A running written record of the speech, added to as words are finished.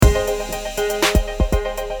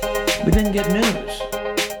We didn't get news.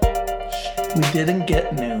 We didn't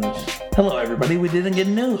get news. Hello, everybody. We didn't get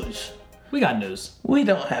news. We got news. We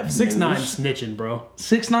don't have 6ix9ine news. snitching, bro.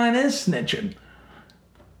 6ix9ine is snitching.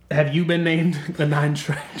 Have you been named the 9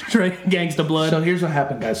 Gangsta Blood? So here's what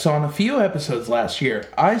happened, guys. So on a few episodes last year,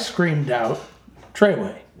 I screamed out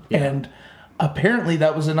Treyway. Yeah. And apparently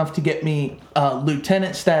that was enough to get me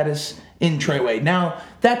lieutenant status in Treyway. Now,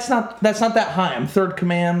 that's not that high. I'm third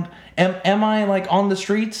command. Am I like on the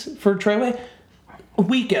streets for Treyway?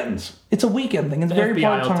 Weekends. It's a weekend thing. It's very FBI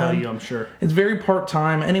part-time. will tell you, I'm sure. It's very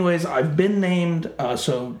part-time. Anyways, I've been named,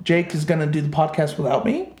 so Jake is going to do the podcast without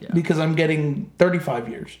me because I'm getting 35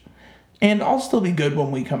 years. And I'll still be good when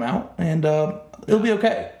we come out, and it'll be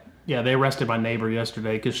okay. Yeah, they arrested my neighbor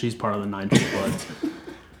yesterday because she's part of the 9 Bloods.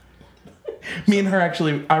 Me and her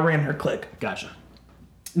actually, I ran her clique. Gotcha.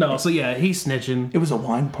 No, so yeah, he's snitching. It was a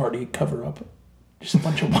wine party cover-up. Just a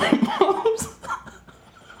bunch of wine bombs.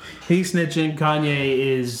 He's snitching. Kanye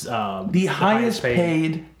is the highest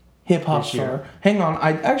paid hip-hop this year. star. Hang on,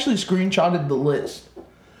 I actually screenshotted the list.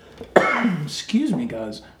 Excuse me,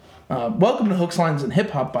 guys. Welcome to Hooks, Lines, and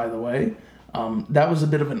Hip Hop, by the way. That was a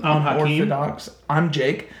bit of an unorthodox. I'm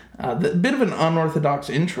Jake. A bit of an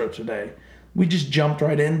unorthodox intro today. We just jumped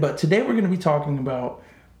right in, but today we're going to be talking about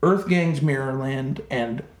Earth Gang's Mirrorland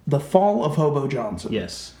and the fall of Hobo Johnson.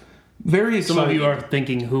 Yes. Very exciting. Some of you are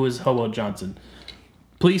thinking, who is Hobo Johnson?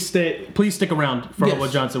 Please stick around for Yes. Hobo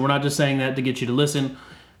Johnson. We're not just saying that to get you to listen.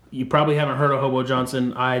 You probably haven't heard of Hobo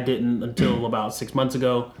Johnson. I didn't until about 6 months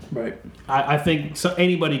ago. Right. I think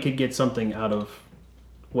anybody could get something out of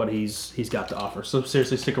what he's got to offer. So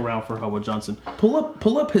seriously, stick around for Hobo Johnson.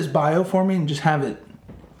 Pull up his bio for me and just have it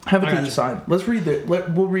to the side. Let's read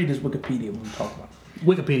we'll read his Wikipedia when we talk about it.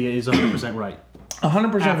 Wikipedia is 100% right.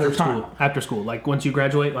 100% of the time. After school. Like, once you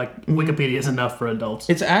graduate, Wikipedia is enough for adults.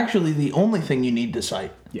 It's actually the only thing you need to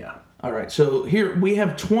cite. Yeah. All right, so here we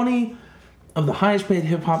have 20 of the highest paid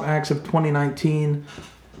hip hop acts of 2019.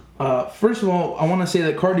 First of all, I want to say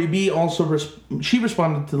that Cardi B also she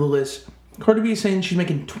responded to the list. Cardi B is saying she's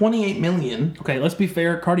making $28 million. Okay, let's be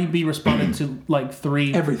fair. Cardi B responded to like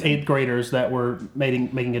 3 Everything. 8th graders that were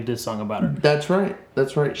making a diss song about her. That's right.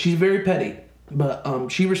 She's very petty. But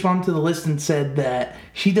she responded to the list and said that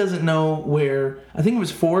she doesn't know where. I think it was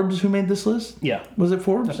Forbes who made this list. Yeah. Was it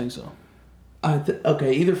Forbes? I think so.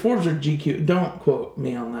 Okay, either Forbes or GQ. Don't quote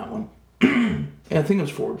me on that one. Yeah, I think it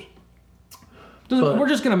was Forbes. But we're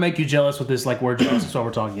just going to make you jealous with this, like we're jealous, that's why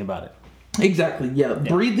we're talking about it. Exactly, yeah.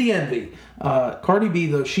 Breed the envy. Cardi B,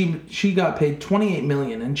 though, she got paid $28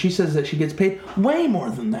 million, and she says that she gets paid way more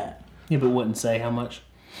than that. Yeah, but wouldn't say how much.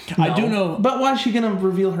 No, I do know... But why is she going to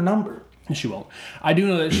reveal her number? She won't. I do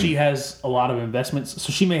know that she has a lot of investments,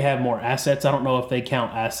 so she may have more assets. I don't know if they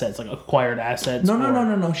count assets, like acquired assets.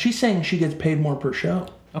 No. She's saying she gets paid more per show.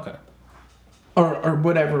 Okay. Or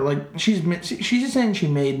whatever. Like, she's just saying she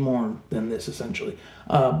made more than this, essentially.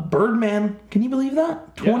 Birdman, can you believe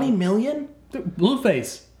that? $20 million?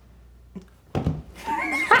 Blueface.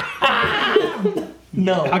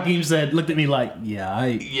 No. Hakeem looked at me like,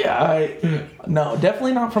 No,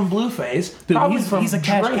 definitely not from Blueface. Dude, Probably he's a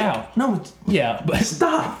cash Drake. cow. No, it's... Yeah, but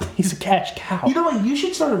Stop. he's a cash cow. You know what? You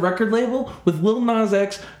should start a record label with Lil Nas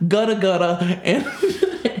X, Gutta Gutta, and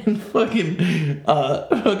fucking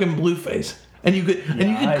Blueface. And you could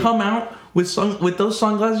come out with those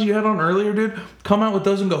sunglasses you had on earlier, dude. Come out with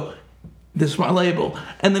those and go, "This is my label,"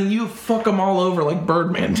 and then you fuck them all over like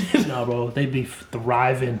Birdman did. No, bro, they'd be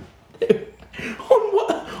thriving.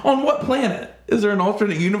 On what planet? Is there an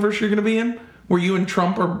alternate universe you're gonna be in where you and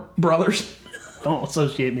Trump are brothers? Don't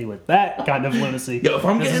associate me with that kind of lunacy. Yo,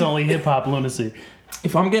 this is only hip hop lunacy.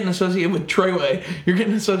 If I'm getting associated with Treyway, you're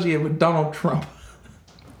getting associated with Donald Trump.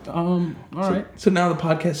 All right. So now the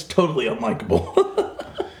podcast is totally unlikable.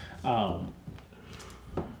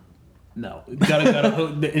 No.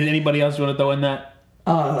 Gotta. Anybody else you want to throw in that?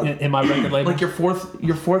 In my record label? Like your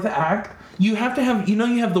fourth act, you have to have. You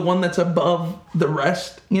have the one that's above the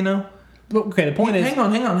rest. Okay. The point is. Hang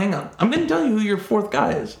on. I'm gonna tell you who your fourth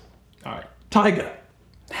guy is. All right. Tyga.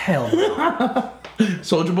 Hell no.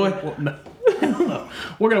 Soldier Boy. No.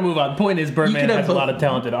 We're gonna move on. The point is, Birdman has a lot of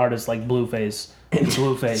talented artists like Blueface and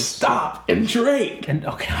Blueface. Stop. And Drake. And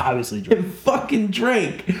obviously Drake. And fucking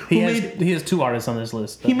Drake. He has 2 artists on this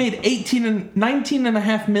list. He made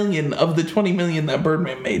 19.5 million of the 20 million that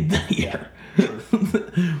Birdman made that year.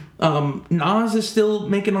 Nas is still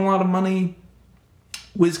making a lot of money.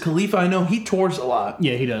 Wiz Khalifa, I know he tours a lot.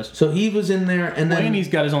 Yeah, he does. So he was in there, and then he's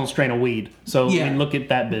got his own strain of weed. So I mean, look at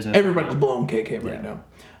that business. Everybody's blowing KK right now.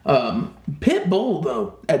 Pitbull,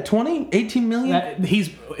 though, at 18 million?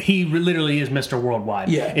 He literally is Mr. Worldwide.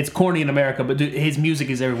 Yeah. It's corny in America, but dude, his music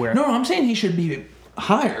is everywhere. No, I'm saying he should be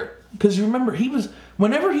higher. Because remember,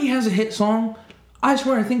 whenever he has a hit song, I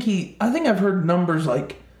swear, I think I've heard numbers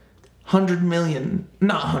like 100 million,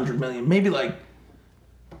 not 100 million, maybe like,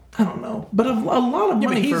 I don't know, but a lot of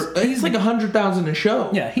money he's like 100,000 a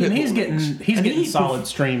show. Yeah, he's getting solid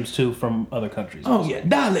streams too from other countries. Oh yeah,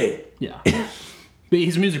 dale. Yeah. But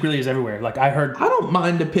his music really is everywhere. Like I don't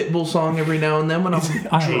mind a Pitbull song every now and then when I'm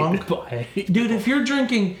drunk. Dude, if you're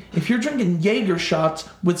drinking Jaeger shots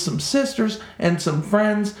with some sisters and some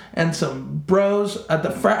friends and some bros at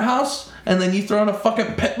the frat house, and then you throw on a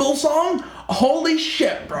fucking Pitbull song, holy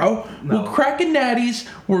shit, bro. No. We're cracking natties,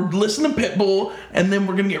 we're listening to Pitbull, and then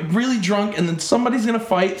we're gonna get really drunk, and then somebody's gonna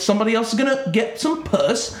fight, somebody else is gonna get some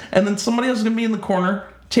puss, and then somebody else is gonna be in the corner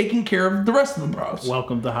taking care of the rest of the bros.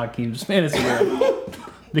 Welcome to Hakeem's Fantasy World.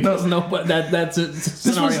 Because that's a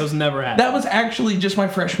scenario's never happened. That was actually just my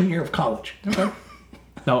freshman year of college. Okay.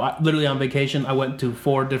 No, literally on vacation, I went to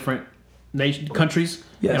 4 different countries,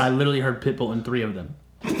 yes. And I literally heard Pitbull in 3 of them.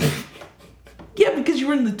 Yeah, because you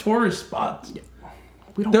were in the tourist spots. Yeah.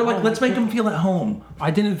 They're like, let's make them feel at home.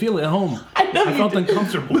 I didn't feel at home. I know. I felt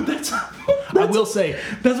uncomfortable. But that's I will say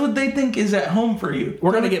that's what they think is at home for you.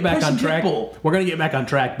 We're gonna get back on track. We're gonna get back on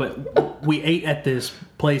track, but we ate at this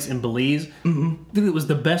place in Belize. Mm-hmm. Dude, it was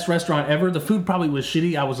the best restaurant ever. The food probably was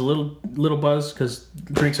shitty. I was a little buzzed because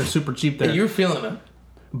drinks are super cheap there. Yeah, you're feeling it.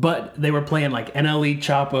 But they were playing like NLE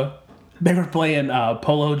Choppa. They were playing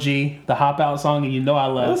Polo G, the Hop Out song, and you know I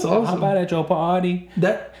love. That's awesome. Hop Out at your party.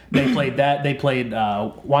 They played that. They played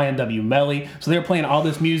YNW Melly. So they were playing all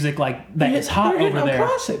this music like that is hot over there.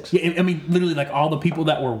 Classics. Yeah, I mean, literally, like all the people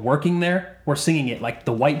that were working there were singing it. Like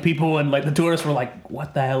the white people and like the tourists were like,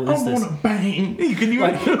 "What the hell is this?" I wanna bang. Can you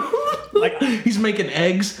like he's making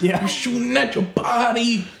eggs? Yeah, I'm shooting at your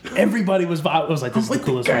body. Everybody was. I was like, "This is the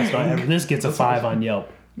coolest restaurant ever." This gets a 5 on Yelp.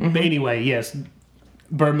 Mm-hmm. But anyway, yes.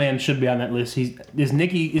 Birdman should be on that list. He's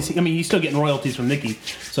still getting royalties from Nicki.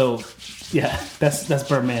 So, yeah, that's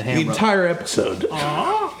Birdman. The entire episode.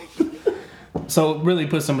 So really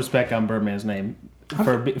put some respect on Birdman's name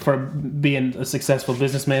for being a successful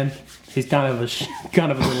businessman. He's kind of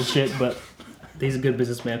a little shit, but he's a good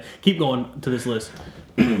businessman. Keep going to this list.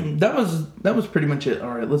 That was pretty much it.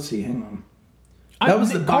 All right, let's see. Hang on. That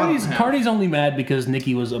was the bottom half. Cardi's only mad because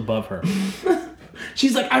Nicki was above her.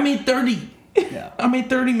 She's like, I made 30. Yeah. I made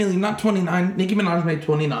 30 million, not 29. Nicki Minaj made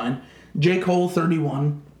 29. J. Cole,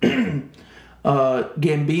 31.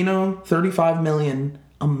 Gambino, 35 million.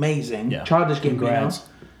 Amazing. Yeah. Childish Gambino. Congrats.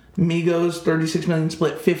 Migos, 36 million,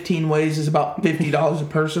 split 15 ways is about $50 a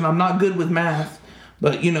person. I'm not good with math,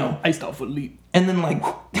 but you know. I start for leap. And then like,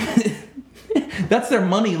 that's their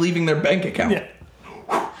money leaving their bank account.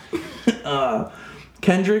 Yeah.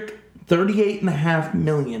 Kendrick, 38.5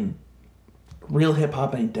 million. Real hip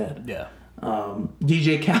hop ain't dead. Yeah.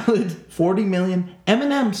 DJ Khaled, 40 million.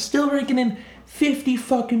 Eminem still raking in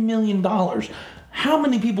 $50 million. How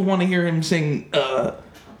many people want to hear him sing?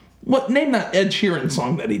 Name that Ed Sheeran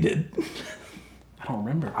song that he did? I don't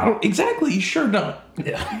remember. Exactly. You sure don't.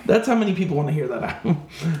 Yeah. That's how many people want to hear that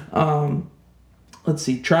album. Let's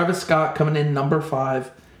see. Travis Scott coming in number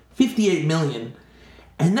 5, 58 million.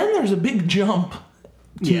 And then there's a big jump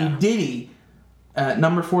to Diddy at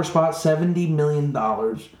number 4 spot, $70 million.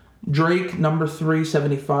 Drake, number 3,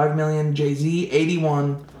 75 million. Jay-Z,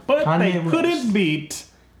 81. But Kanye they couldn't beat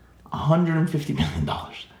 $150 million.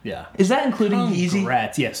 Yeah. Is that including Yeezy?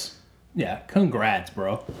 Congrats, yes. Yeah, congrats,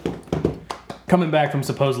 bro. Coming back from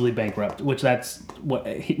supposedly bankrupt, which that's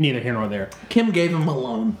neither here nor there. Kim gave him a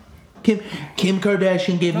loan. Kim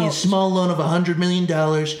Kardashian gave me a small loan of $100 million,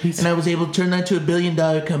 and I was able to turn that to $1 billion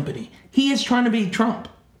company. He is trying to be Trump.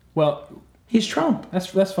 Well, he's Trump.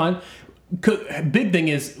 That's fine. Big thing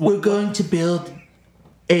is, we're going to build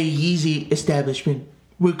a Yeezy establishment.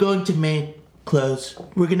 We're going to make clothes.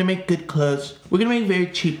 We're going to make good clothes. We're going to make very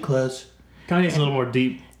cheap clothes. Kanye's a little more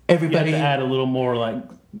deep. Everybody you have to add a little more like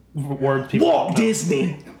words. People Walt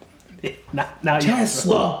Disney. Now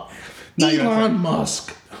Tesla. Elon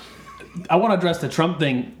Musk. I want to address the Trump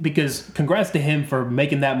thing because congrats to him for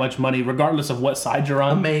making that much money, regardless of what side you're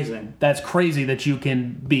on. Amazing. That's crazy that you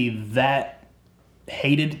can be that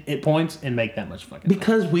hated at points and make that much fucking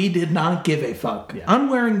because money. We did not give a fuck. Yeah. I'm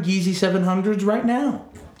wearing Yeezy 700s right now.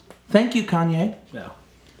 Thank you, Kanye. Yeah.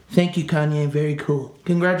 Thank you, Kanye. Very cool.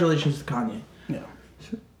 Congratulations to Kanye. Yeah.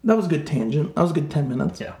 That was a good tangent. That was a good 10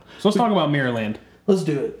 minutes. Yeah. So let's talk about Mirrorland. Let's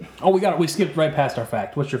do it. Oh, we skipped right past our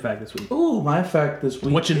fact. What's your fact this week? Ooh, my fact this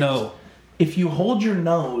week. What you know? If you hold your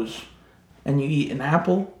nose and you eat an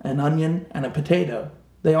apple, an onion, and a potato,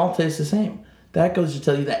 They all taste the same. That goes to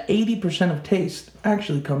tell you that 80% of taste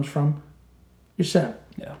actually comes from your scent.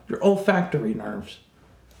 Yeah. Your olfactory nerves.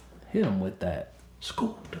 Hit them with that.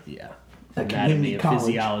 Schooled. Yeah. That Anatomy community of college.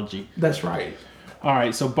 physiology. That's right. All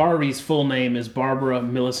right, so Barbie's full name is Barbara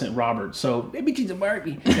Millicent Roberts. So that bitch is a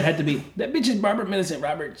Barbie. It had to be, that bitch is Barbara Millicent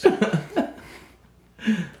Roberts.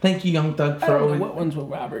 Thank you, Young Thug, I for don't know always... what ones were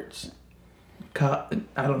Roberts. I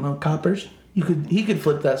don't know, coppers. He could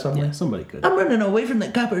flip that somewhere. Yeah, somebody could. I'm running away from the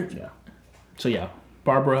coppers. Yeah. So yeah,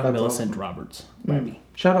 Barbara That's Millicent awesome. Roberts. Barbie.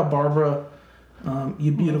 Shout out Barbara,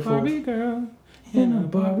 you beautiful Barbie girl. in a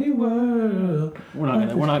Barbie world. We're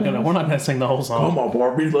not gonna sing the whole song. Come on,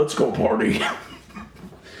 Barbie, let's go party.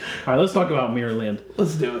 All right, let's talk about Mirrorland.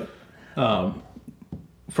 Let's do it.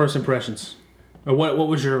 First impressions. Or what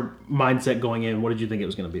was your mindset going in? What did you think it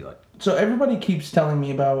was going to be like? So everybody keeps telling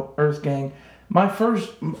me about Earth Gang. I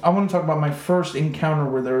want to talk about my first encounter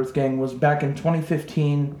with Earth Gang was back in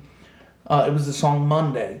 2015. It was the song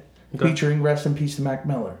Monday, featuring Rest in Peace to Mac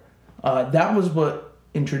Miller. That was what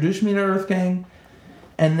introduced me to Earth Gang.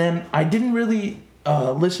 And then I didn't really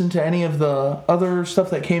listen to any of the other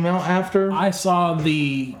stuff that came out after. I saw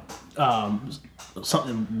the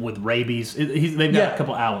something with Rabies. They've got a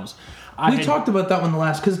couple albums. We talked about that one the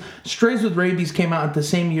last, because Strays with Rabies came out at the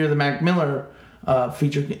same year the Mac Miller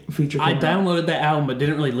feature came I out. downloaded that album but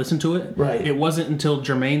didn't really listen to it. Right. It wasn't until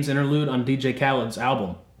Jermaine's interlude on DJ Khaled's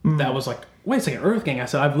album that was like, wait a second, Earth Gang. I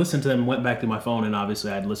said, I've listened to them, went back to my phone, and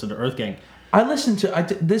obviously I'd listened to Earth Gang. I listened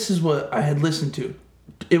to. This is what I had listened to.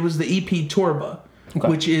 It was the EP Torba,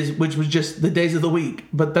 which was just the days of the week.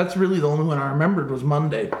 But that's really the only one I remembered was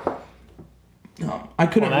Monday. I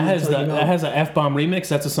couldn't. Well, really that has an F-bomb remix.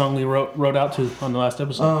 That's a song we wrote out to on the last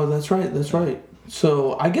episode. Oh, that's right. That's right.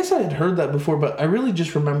 So I guess I had heard that before, but I really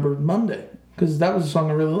just remembered Monday because that was a song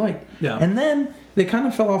I really liked. Yeah. And then they kind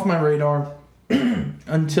of fell off my radar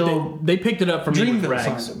until they picked it up from me with Dreamville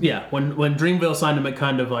Rags. signed them. Yeah, when Dreamville signed him, it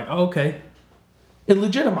kind of like, oh, okay. It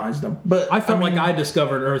legitimized them. But I felt like I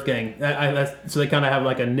discovered Earth Gang. So they kind of have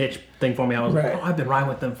like a niche thing for me. I was like, oh, I've been riding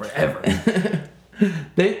with them forever.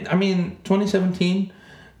 2017.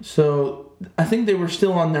 So I think they were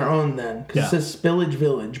still on their own then, because it says Spillage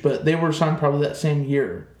Village, but they were signed probably that same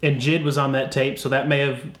year. And Jid was on that tape, so that may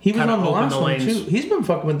have He was kind on of the opened last the one lanes. too. He's been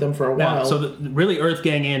fucking with them for a while. Yeah, so really, Earth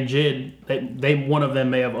Gang and Jid, they one of them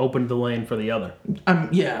may have opened the lane for the other.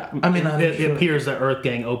 It appears that Earth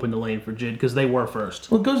Gang opened the lane for Jid because they were first.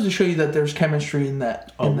 Well, it goes to show you that there's chemistry in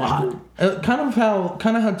that. A lot. Group. Kind of how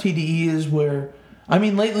TDE is, where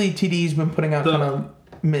lately TDE's been putting out kind of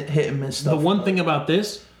hit and miss stuff. The one thing about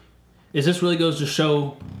this is this really goes to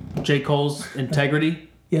show J. Cole's integrity.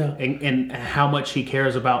 Yeah. And how much he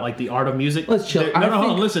cares about like the art of music. Let's chill. Hold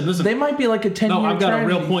on, listen. They might be like a 10-year No, I've got a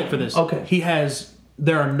real tragedy. point for this. Okay.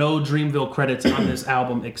 There are no Dreamville credits on this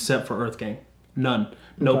album except for Earth Gang. None.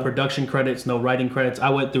 No production credits, no writing credits. I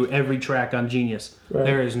went through every track on Genius. Right.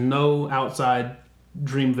 There is no outside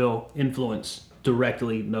Dreamville influence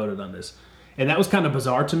directly noted on this. And that was kind of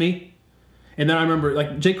bizarre to me. And then I remember,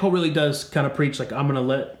 like, J. Cole really does kind of preach, like, I'm going to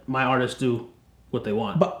let my artists do what they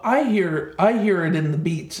want. But I hear it in the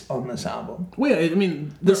beats on this album. Well, yeah, I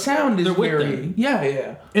mean, The sound is they're with very... them.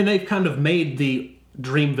 Yeah. And they've kind of made the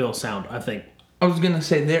Dreamville sound, I think. I was going to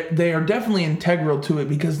say, they are definitely integral to it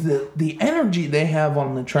because the energy they have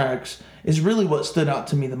on the tracks is really what stood out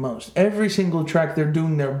to me the most. Every single track, they're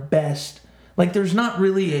doing their best. Like, there's not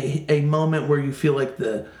really a moment where you feel like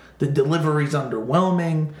the delivery's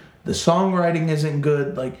underwhelming, the songwriting isn't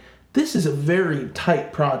good. Like, this is a very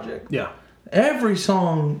tight project. Yeah. Every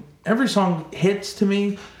song hits to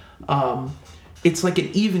me. It's like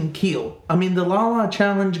an even keel. I mean, the La La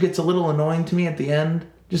challenge gets a little annoying to me at the end.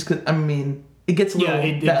 Just because, it gets a little...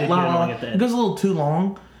 it did get annoying at the end. It goes a little too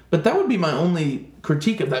long. But that would be my only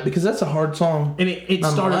critique of that, because that's a hard song. And it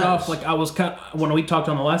started off like I was kind of, when we talked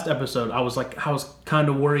on the last episode, I was kind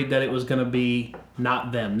of worried that it was going to be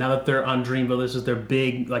not them. Now that they're on Dreamville, this is their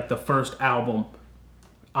big, like the first album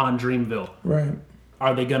on Dreamville. Right.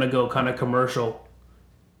 Are they going to go kind of commercial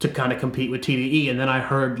to kind of compete with TDE? And then I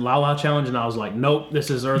heard La La Challenge and I was like, nope, this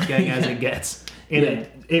is Earth Gang as it gets. And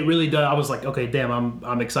it really does. I was like, okay, damn,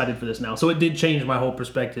 I'm excited for this now. So it did change my whole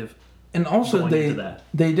perspective. And also, they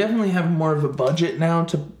definitely have more of a budget now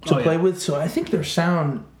to play with. So I think their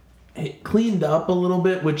sound cleaned up a little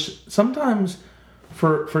bit, which sometimes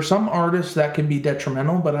for some artists that can be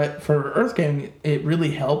detrimental. But for Earth Gang, it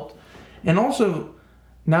really helped. And also,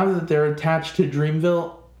 now that they're attached to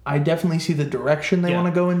Dreamville, I definitely see the direction they want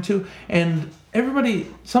to go into. And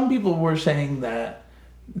some people were saying that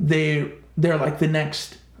they're like the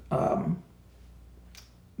next Outkast.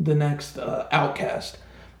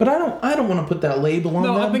 But I don't want to put that label on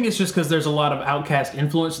them. No, I think it's just because there's a lot of Outkast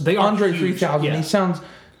influence. They are Andre huge. 3000. Yeah. He sounds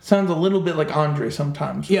a little bit like Andre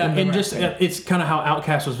sometimes. Yeah, and just it's kind of how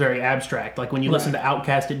Outkast was very abstract. Like when you listen to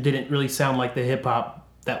Outkast, it didn't really sound like the hip hop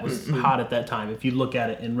that was hot at that time. If you look at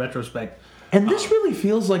it in retrospect, and this really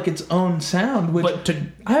feels like its own sound, which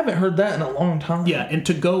I haven't heard that in a long time. Yeah, and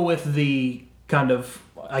to go with the kind of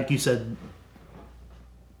like you said,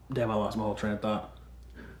 damn, I lost my whole train of thought.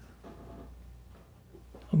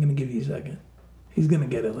 I'm gonna give you a second. He's gonna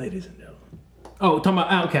get it, ladies and gentlemen. Oh, talking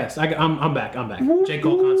about Outkast. I'm back. J.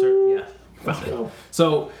 Cole concert. Yeah. Found it.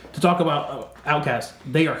 So to talk about Outkast,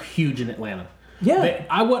 they are huge in Atlanta. Yeah.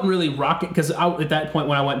 I wasn't really rocking because at that point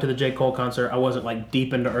when I went to the J. Cole concert, I wasn't like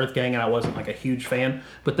deep into Earth Gang and I wasn't like a huge fan.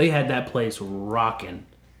 But they had that place rocking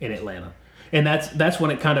in Atlanta, and that's when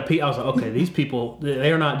it kind of peaked. I was like, okay, these people,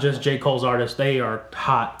 they are not just J. Cole's artists; they are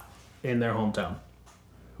hot in their hometown.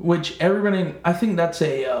 Which everybody, I think that's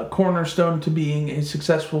a cornerstone to being a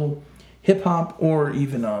successful hip hop or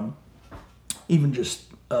even just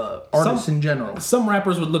artists in general. Some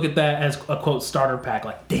rappers would look at that as a quote starter pack,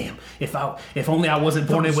 like, damn, if only I wasn't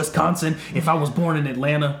born in Wisconsin, if I was born in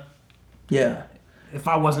Atlanta, yeah, if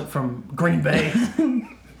I wasn't from Green Bay.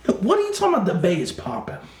 What are you talking about? The Bay is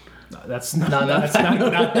popping. No, that's not that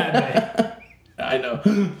Bay. I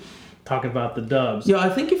know. Talking about the Dubs. Yeah, I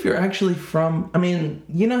think if you're actually from, I mean,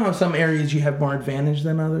 you know how some areas you have more advantage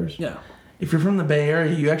than others? Yeah. If you're from the Bay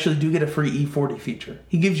Area, you actually do get a free E40 feature.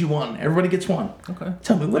 He gives you one. Everybody gets one. Okay.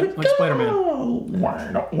 Tell me, what it like Spider-Man.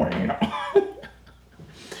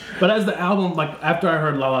 But as the album, like, after I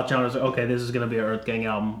heard La La Challenge, I was like, okay, this is going to be an Earth Gang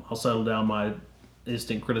album. I'll settle down my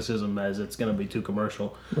instant criticism as it's going to be too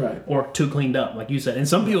commercial. Right. Or too cleaned up, like you said. And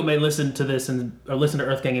some people may listen to this or listen to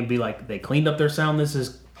Earth Gang and be like, they cleaned up their sound. This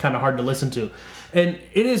is kind of hard to listen to. And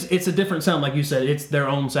it's a different sound, like you said. It's their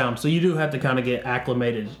own sound. So you do have to kind of get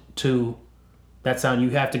acclimated to that sound. You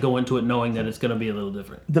have to go into it knowing that it's going to be a little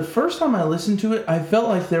different. The first time I listened to it, I felt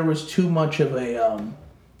like there was too much of a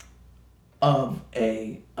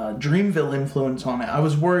Dreamville influence on it. I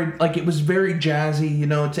was worried, like it was very jazzy, you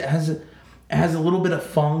know, it has a little bit of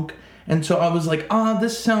funk, and so I was like,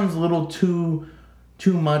 this sounds a little too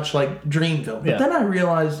much like Dreamville. But then I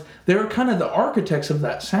realized they were kind of the architects of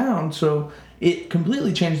that sound, so it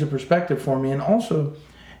completely changed the perspective for me. And also,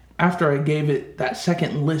 after I gave it that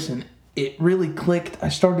second listen, it really clicked. I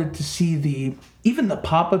started to see even the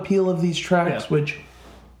pop appeal of these tracks, which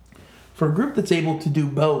for a group that's able to do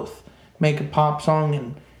both, make a pop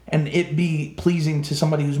song and it be pleasing to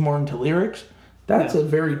somebody who's more into lyrics, that's a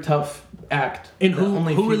very tough act. And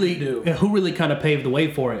who really kind of paved the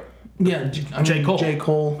way for it? Yeah, J. Cole. J.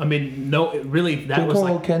 Cole. I mean, no, really, that J. was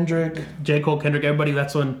Cole, like Kendrick. J. Cole, Kendrick, everybody.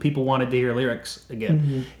 That's when people wanted to hear lyrics again.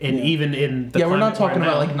 Mm-hmm. And even in the we're not talking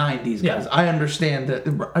about like 90s guys. I understand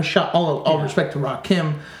that. I shot all respect to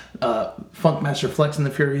Rakim, Funkmaster Flex, and the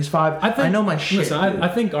Furious Five. I know my shit. Listen, I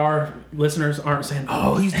think our listeners aren't saying,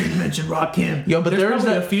 "Oh, he's didn't mention Rakim." Yo, but there is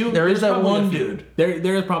that few. There is that one dude.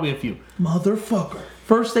 There is probably a few. Motherfucker.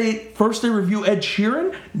 First they review Ed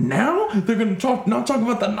Sheeran. Now they're gonna not talk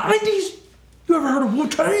about the 90s. You ever heard of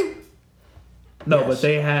Wu-Tang? No, but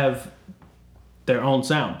they have their own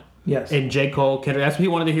sound. Yes. And J. Cole, Kendrick, that's what he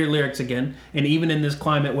wanted to hear lyrics again. And even in this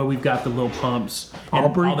climate where we've got the Lil Pumps and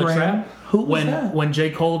Aubrey all the Graham. trap, Who was that? When J.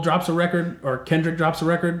 Cole drops a record or Kendrick drops a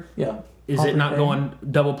record, is Aubrey it not Graham. Going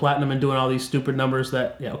double platinum and doing all these stupid numbers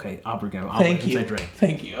that Aubrey Graham. Thank you.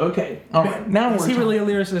 Thank you. Okay. All right. Now is he really a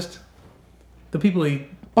lyricist? The people he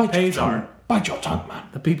pays are. Bite your tongue, man.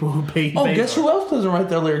 The people who pay. Guess who else doesn't write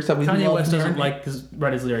their lyrics that we love? Kanye West doesn't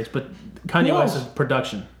write his lyrics, but Kanye West is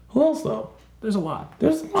production. Who else though? There's a lot.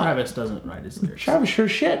 Travis doesn't write his lyrics. Travis sure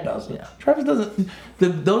shit doesn't. Yeah. Travis doesn't.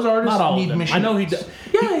 Those artists not all need of them. machines. I know he does.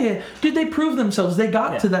 Yeah. Dude, they prove themselves. They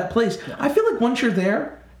got to that place. Yeah. I feel like once you're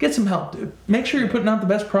there, get some help, dude. Make sure you're putting out the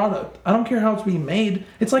best product. I don't care how it's being made.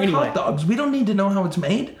 It's like hot dogs. We don't need to know how it's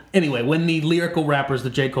made. Anyway, when the lyrical rappers, the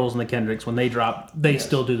J. Coles and the Kendricks, when they drop, they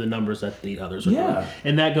still do the numbers that the others are doing.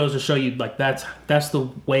 And that goes to show you, like, that's the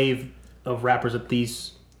wave of rappers that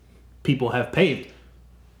these people have paved.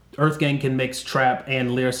 Earth Gang can mix trap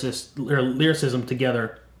and lyricism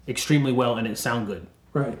together extremely well, and it sound good.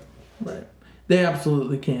 Right. They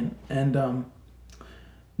absolutely can. And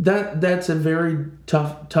that's a very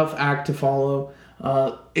tough act to follow.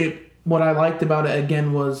 What I liked about it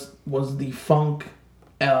again was the funk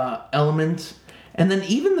element, and then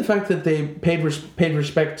even the fact that they paid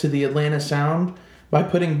respect to the Atlanta sound by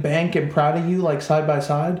putting Bank and Proud of You like side by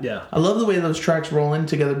side. Yeah, I love the way those tracks roll in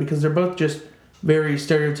together because they're both just very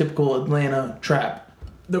stereotypical Atlanta trap.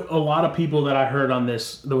 A lot of people that I heard on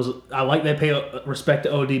this, they pay respect to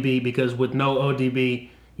ODB because with no ODB,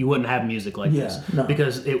 you wouldn't have music like this no.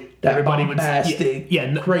 because that everybody bombastic,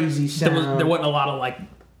 would crazy sound. There wasn't a lot of like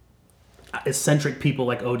eccentric people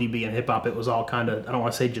like ODB and hip hop. It was all kind of, I don't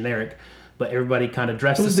want to say generic, but everybody kind of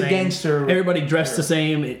dressed the same. The gangster. Everybody dressed the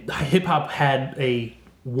same. Hip hop had a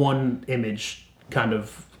one image kind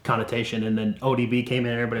of connotation, and then ODB came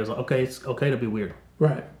in and everybody was like, okay, it's okay to be weird.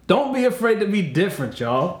 Right. Don't be afraid to be different,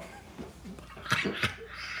 y'all.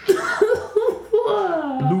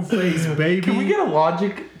 Blueface, baby. Can we get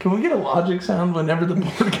a Logic sound whenever the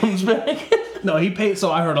board comes back? No, he paid.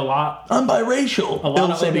 So I heard a lot. I'm biracial. A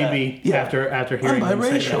lot of ODB after hearing I'm him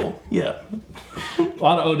say biracial. that. Yeah. A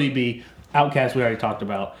lot of ODB. Outkast we already talked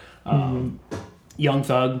about. Young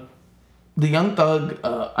Thug. The Young Thug.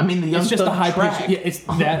 The Young It's just Thug a high track. pitch. Yeah, it's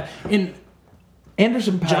that. In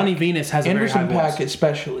Anderson .Paak. Johnny Venus has Anderson a very high .Paak voice.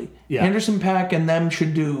 especially. Yeah. Anderson .Paak and them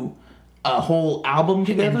should do a whole album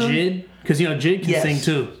together. And Jid, because Jid can sing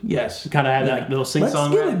too. Yes. Kind of had that little sing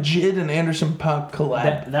song. Let's get a Jid and Anderson .Paak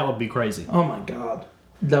collab. That would be crazy. Oh my god,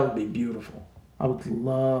 that would be beautiful. I would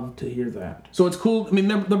love to hear that. So it's cool. I mean,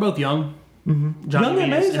 they're both young. Mm-hmm. Johnny Young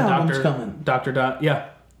Venus M.A.'s and album's coming. Dr. Dot. Yeah.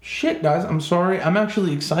 Shit, guys, I'm sorry. I'm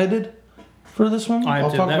actually excited for this one. I am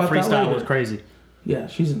I'll too. talk That about that freestyle later. was crazy. Yeah,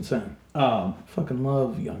 she's insane. Fucking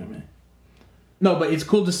love Young M.A. No, but it's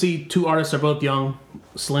cool to see two artists are both young.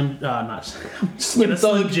 Slim Slim Slim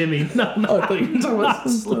Thug. Jimmy. No, Oh, I thought you were talking about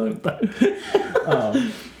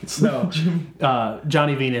Slim Thug.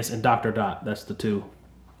 Johnny Venus and Dr. Dot. That's the two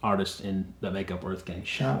artists that make up Earth Gang.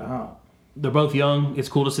 Shout out. They're both young. It's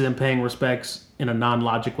cool to see them paying respects in a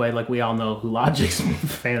non-Logic way. Like we all know who Logic's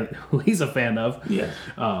who he's a fan of. Yeah.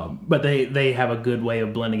 But they have a good way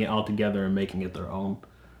of blending it all together and making it their own.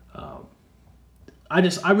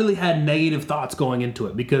 I really had negative thoughts going into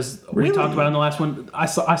it because we talked about it in the last one. I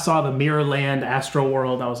saw the Mirrorland Astro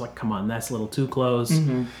World. I was like, come on, that's a little too close.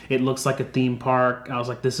 Mm-hmm. It looks like a theme park. I was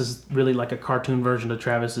like, this is really like a cartoon version of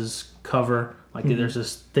Travis's cover. Like there's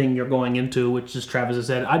this thing you're going into, which is Travis's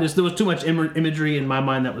head. There was too much imagery in my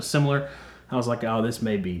mind that was similar. I was like, oh, this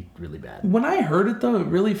may be really bad. When I heard it, though, it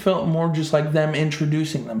really felt more just like them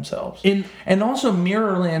introducing themselves. And also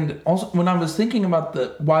Mirrorland, also when I was thinking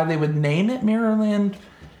about why they would name it Mirrorland,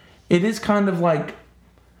 it is kind of like,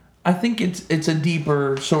 I think it's a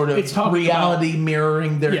deeper sort of reality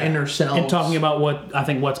mirroring their inner selves. And talking about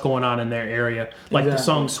what's going on in their area. Like the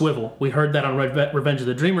song Swivel. We heard that on Revenge of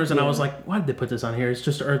the Dreamers, and I was like, why did they put this on here? It's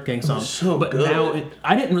just an Earth Gang song. So but good. now,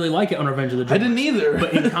 I didn't really like it on Revenge of the Dreamers. I didn't either.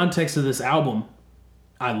 But in context of this album,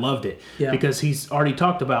 I loved it. Yeah. Because he's already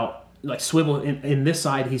talked about, like Swivel, in this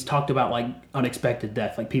side, he's talked about like unexpected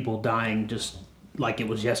death, like people dying just like it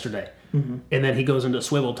was yesterday. Mm-hmm. And then he goes into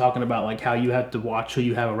Swivel talking about like how you have to watch who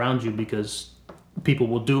you have around you because people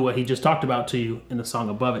will do what he just talked about to you in the song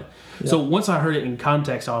above it. Yeah. So once I heard it in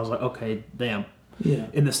context, I was like, okay, damn. Yeah.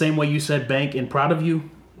 In the same way you said Bank and Proud of You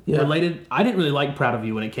related, I didn't really like Proud of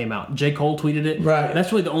You when it came out. J. Cole tweeted it. Right. And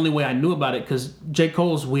that's really the only way I knew about it because J.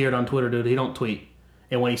 Cole's weird on Twitter, dude. He don't tweet.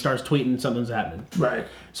 And when he starts tweeting, something's happening. Right.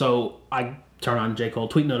 So I turn on J. Cole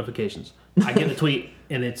tweet notifications. I get the tweet,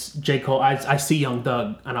 and it's J. Cole. I see Young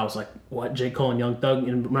Thug, and I was like, what? J. Cole and Young Thug?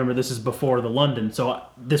 And remember, this is before the London, so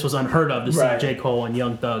this was unheard of to see J. Cole and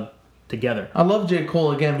Young Thug together. I love J.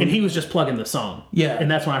 Cole again. And he was just plugging the song. Yeah. And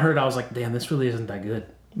that's when I heard it, I was like, damn, this really isn't that good.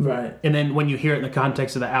 Right. And then when you hear it in the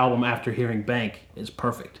context of the album after hearing Bank, it's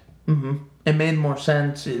perfect. Mm-hmm. It made more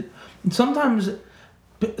sense. Sometimes,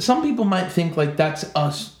 some people might think like that's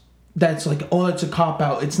us. That's like, oh, it's a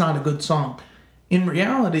cop-out. It's not a good song. In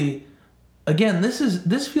reality, again,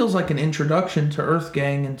 this feels like an introduction to Earth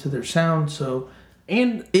Gang and to their sound. So,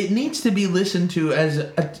 and it needs to be listened to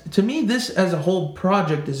to me, this as a whole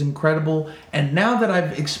project is incredible. And now that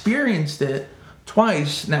I've experienced it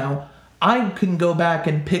twice now, I can go back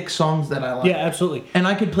and pick songs that I like. Yeah, absolutely. And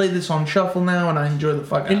I could play this on shuffle now, and I enjoy the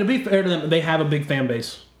fuck out. And to be fair to them, they have a big fan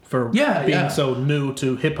base for being so new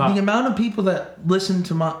to hip hop. The amount of people that listen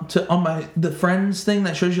to the Friends thing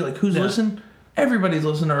that shows you like who's listening. Everybody's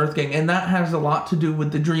listening to Earth Gang, and that has a lot to do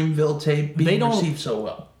with the Dreamville tape being received so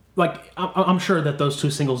well. Like, I'm sure that those two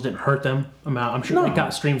singles didn't hurt them. I'm sure they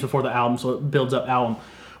got streams before the album, so it builds up album.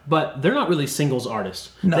 But they're not really singles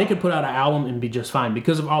artists. No. They could put out an album and be just fine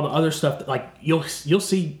because of all the other stuff. That, like, you'll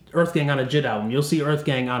see Earth Gang on a Jid album. You'll see Earth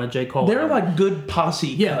Gang on a J. Cole They're album. like good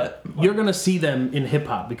posse cut. You're going to see them in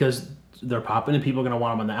hip-hop because they're popping and people are going to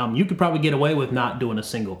want them on the album. You could probably get away with not doing a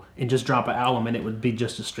single and just drop an album and it would be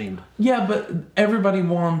just as streamed. Yeah, but everybody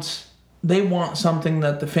wants something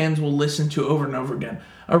that the fans will listen to over and over again.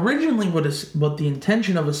 Originally, what the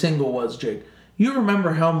intention of a single was, Jake, you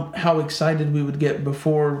remember how excited we would get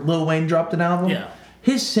before Lil Wayne dropped an album? Yeah.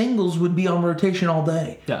 His singles would be on rotation all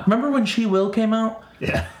day. Yeah. Remember when She Will came out?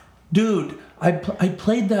 Yeah. Dude, I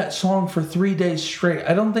played that song for 3 days straight.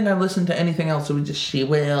 I don't think I listened to anything else. It was just, she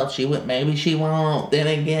will, maybe she won't. Then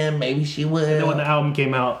again, maybe she will. And then when the album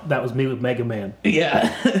came out, that was me with Mega Man.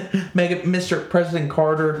 Yeah. Mr. President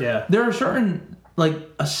Carter. Yeah. There are certain, like,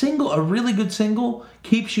 a really good single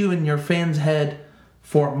keeps you in your fan's head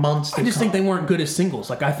for months to I just think they weren't good as singles.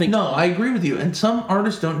 Like, I think... No, I agree with you. And some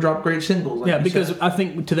artists don't drop great singles. Like yeah, because I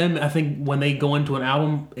think, to them, when they go into an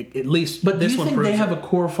album, at least but this do you one think they have a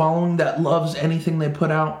core following that loves anything they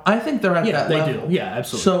put out? I think they're at that level. Yeah, they do. Yeah,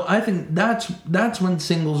 absolutely. So I think that's when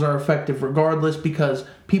singles are effective regardless, because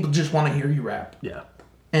people just want to hear you rap. Yeah.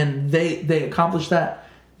 And they accomplish that.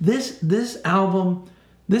 This album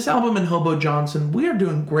and Hobo Johnson, we are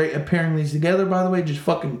doing great at pairing these together, by the way, just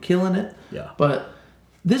fucking killing it. Yeah. But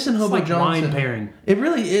this and Hobo like Johnson, wine pairing. It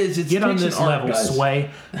really is. It's Get on this level, guys.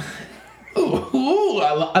 Sway. Ooh,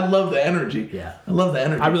 I love the energy. Yeah. I love the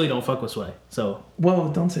energy. I really don't fuck with Sway, so...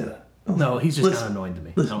 Whoa, don't say that. No, he's just kind of annoying to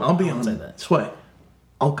me. Listen, No, I'll be don't on say that. Sway.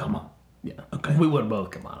 I'll come on. Yeah. Okay. We would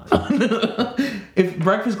both come on. If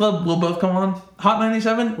Breakfast Club will both come on, Hot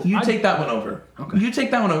 97, take that one over. Okay. You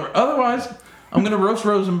take that one over. Otherwise, I'm going to roast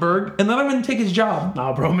Rosenberg, and then I'm going to take his job.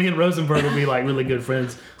 Nah, bro, me and Rosenberg would be like really good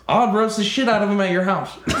friends. I'll roast the shit out of him at your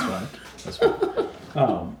house. That's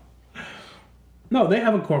fine. No, they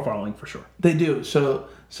have a core following for sure. They do. So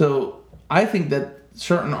I think that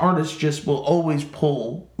certain artists just will always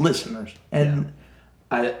pull listeners. And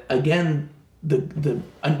and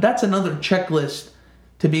that's another checklist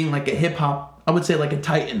to being like a hip hop, I would say like a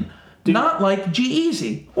Titan. Not like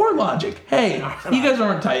G-Eazy or Logic. Hey, you guys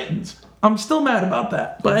aren't Titans. I'm still mad about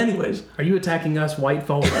that. But anyways. Are you attacking us, white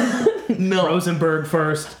folk? No. Rosenberg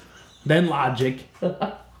first, then Logic.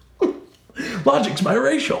 Logic's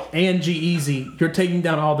biracial. And G-Eazy. You're taking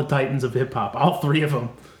down all the titans of hip hop. All three of them.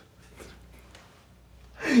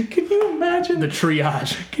 Can you imagine? The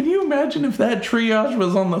triage. Can you imagine if that triage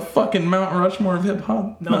was on the fucking Mount Rushmore of hip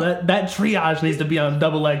hop? No, that triage needs to be on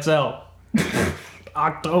XXL.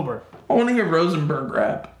 October. I want to hear Rosenberg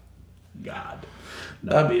rap. God.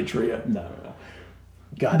 No. That'd be a trio. No.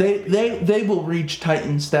 God. They will reach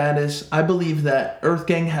Titan status. I believe that Earth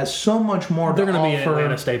Gang has so much more They're to going to offer. be an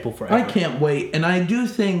Atlanta staple forever. I can't wait. And I do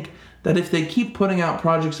think that if they keep putting out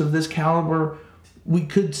projects of this caliber, we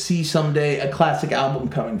could see someday a classic album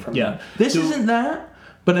coming from them. This isn't that,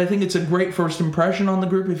 but I think it's a great first impression on the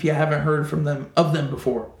group if you haven't heard from them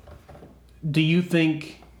before. Do you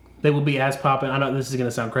think they will be as poppin'? I know this is going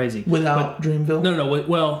to sound crazy. Without Dreamville? No.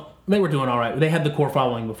 Well, they were doing all right. They had the core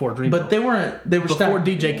following before Dreamville. But they were before stacked.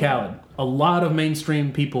 DJ Khaled. A lot of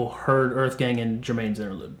mainstream people heard Earth Gang and Jermaine's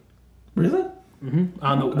Interlude. Really? Mm-hmm.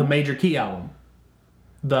 On the Major Key album.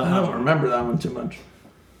 I don't remember that one too much.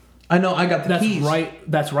 I know I got the keys.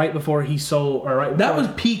 That's right before he sold, or right before, that was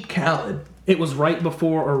peak Khaled. It was right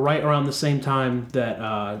before or right around the same time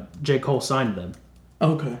that J. Cole signed them.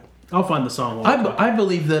 Okay. I'll find the song. I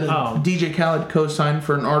believe that DJ Khaled co-signed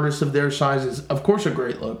for an artist of their size is, of course, a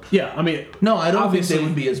great look. Yeah, I mean... No, I don't think they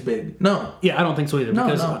would be as big. No. Yeah, I don't think so either,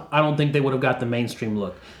 because I don't think they would have got the mainstream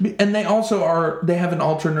look. And they also they have an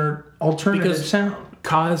alternative sound.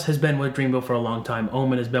 Kaz has been with Dreamville for a long time.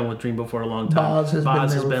 Omen has been with Dreamville for a long time. Boz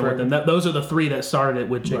has been with them. Those are the three that started it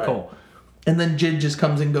with J. Cole. And then Jid just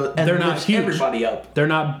comes and goes, and they're not huge. Everybody up. They're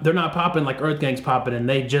not popping like Earth Gang's popping, and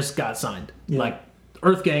they just got signed. Yeah. Like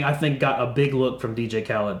Earth Gang, I think, got a big look from DJ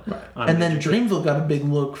Khaled. Right. And then Dreamville got a big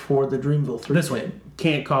look for the Dreamville 3. This way,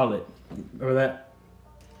 Can't Call It. Remember that?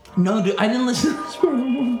 No, dude, I didn't listen to this more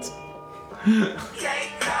than once.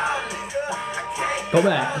 Go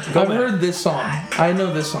back. I've heard this song. I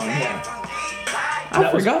know this song, yeah. I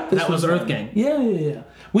forgot this was Earth Gang. Yeah.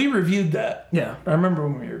 We reviewed that. Yeah. I remember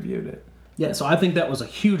when we reviewed it. Yeah, so I think that was a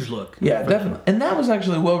huge look. Yeah, definitely. And that was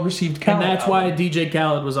actually a well-received Khaled And that's why DJ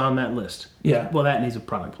Khaled was on that list. Yeah. Well, that needs a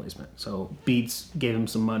product placement. So Beats gave him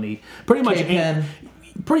some money. Pretty much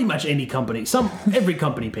any company. Every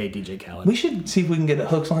company paid DJ Khaled. We should see if we can get a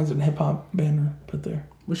Hooks, Lines, and Hip Hop banner put there.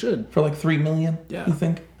 We should. For like $3 million, yeah. You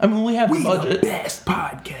think? I mean, we have the budget. The best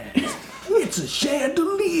podcast. It's a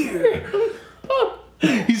chandelier.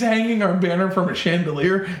 He's hanging our banner from a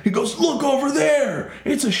chandelier. He goes, look over there.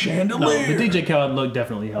 It's a chandelier. No, the DJ Khaled look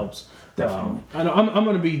definitely helps. Definitely. I know, I'm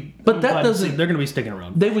going to be... But that doesn't... They're going to be sticking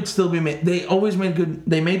around. They would still be... They always made good...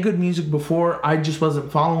 They made good music before. I just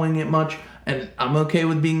wasn't following it much. And I'm okay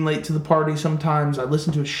with being late to the party sometimes. I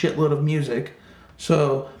listen to a shitload of music.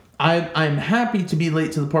 So I'm happy to be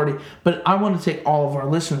late to the party. But I want to take all of our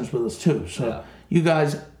listeners with us too. So you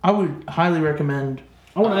guys, I would highly recommend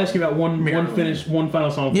I want to ask you about one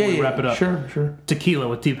final song before we wrap it up. Sure. Tequila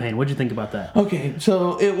with T-Pain. What'd you think about that? Okay,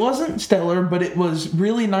 so it wasn't stellar, but it was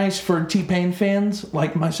really nice for T-Pain fans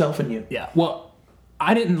like myself and you. Yeah. Well,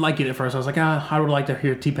 I didn't like it at first. I was like, I would like to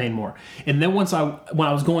hear T-Pain more. And then when I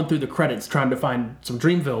was going through the credits trying to find some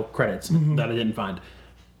Dreamville credits that I didn't find,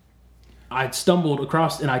 I stumbled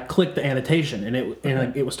across and I clicked the annotation and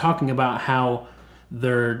it was talking about how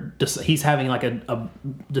he's having like a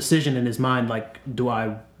decision in his mind, like, do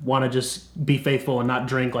I want to just be faithful and not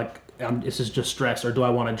drink, like this is just stress, or do I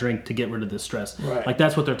want to drink to get rid of this stress? Right. Like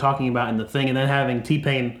that's what they're talking about in the thing. And then having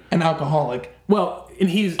T-Pain, an alcoholic. Well, and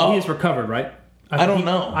he is recovered, right? I don't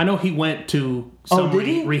know. I know he went to some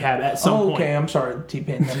rehab at some point. Okay, I'm sorry,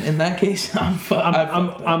 T-Pain. In that case,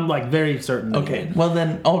 I'm like very certain. Okay, well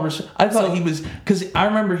then, I thought he was, because I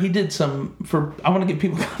remember he did some I want to give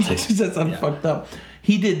people context because that's fucked up.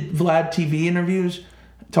 He did Vlad TV interviews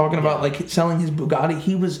talking about like selling his Bugatti.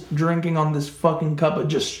 He was drinking on this fucking cup of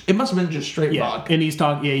it must have been just straight vodka. And he's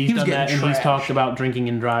talked. Yeah, he's done that, and he's talked about drinking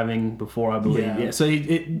and driving before, I believe. Yeah. So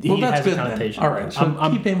he has a connotation. All right,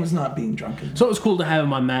 so T-Pain was not being drunken. So it was cool to have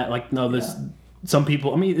him on that. Like, no, some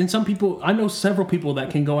people. I mean, and some people. I know several people that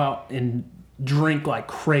can go out and drink like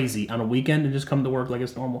crazy on a weekend and just come to work like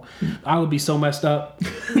it's normal. I would be so messed up.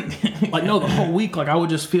 Like, no, the whole week, like I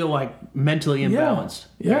would just feel like mentally imbalanced.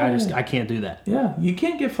 Yeah. Like, I can't do that. Yeah, you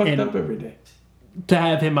can't get fucked up every day. To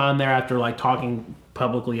have him on there after like talking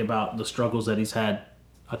publicly about the struggles that he's had,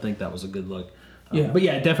 I think that was a good look. But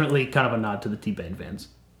yeah, definitely kind of a nod to the T-Pain fans.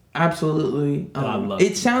 Absolutely.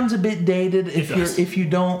 It sounds a bit dated if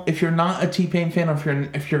you're not a T-Pain fan, or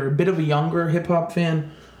if you're a bit of a younger hip hop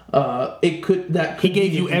fan. He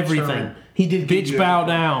gave you everything. He did. Bitch, bow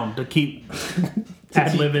down to keep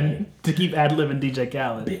ad-libbing DJ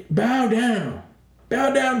Khaled. Bow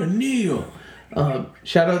down to Neil.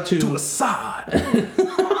 Shout out to Assad.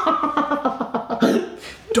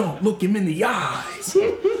 Don't look him in the eyes.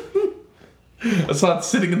 Assad's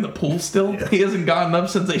sitting in the pool still. Yeah. He hasn't gotten up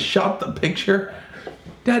since they shot the picture.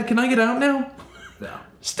 Dad, can I get out now? No.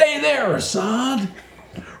 Stay there, Assad.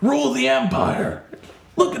 Rule the empire.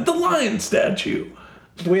 Look at the lion statue.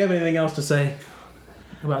 Do we have anything else to say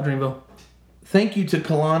about Dreamville? Thank you to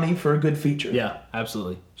Kalani for a good feature. Yeah,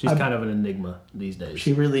 absolutely. She's kind of an enigma these days.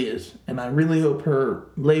 She really is. And I really hope her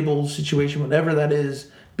label situation, whatever that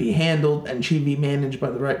is, be handled and she be managed by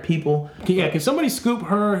the right people. Yeah, can somebody scoop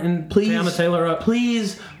her and Teyana Taylor up?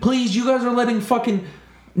 Please, you guys are letting fucking...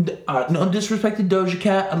 no disrespect to Doja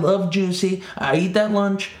Cat. I love Juicy. I eat that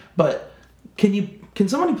lunch. But can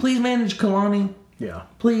somebody please manage Kalani? Yeah.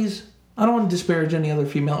 Please. I don't want to disparage any other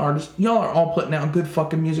female artists. Y'all are all putting out good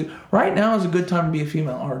fucking music. Right now is a good time to be a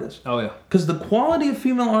female artist. Oh, yeah. Because the quality of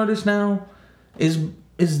female artists now is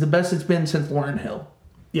the best it's been since Lauryn Hill.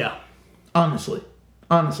 Yeah. Honestly.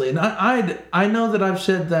 And I know that I've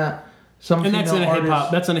said that some and female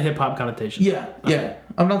artists... that's in a hip-hop connotation. Yeah.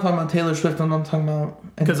 I'm not talking about Taylor Swift. I'm not talking about...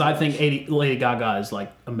 Because I think Lady Gaga is,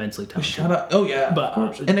 like, immensely talented. Shut up. Oh, yeah. But,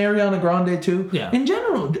 and Ariana Grande, too. Yeah. In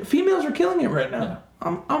general, females are killing it right now. Yeah.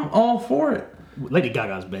 I'm all for it. Lady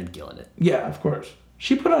Gaga's been killing it. Yeah, of course.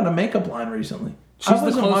 She put out a makeup line recently. I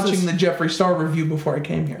wasn't watching the Jeffree Star review before I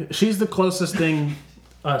came here. She's the closest thing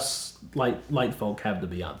us light folk have to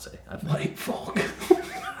Beyonce. I think. Light folk.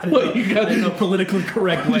 You got in a politically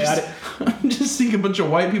correct way. I'm just seeing a bunch of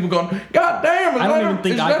white people going, God damn,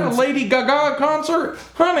 is that a Lady Gaga concert?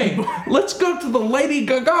 Honey, let's go to the Lady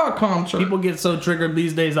Gaga concert. People get so triggered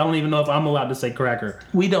these days, I don't even know if I'm allowed to say cracker.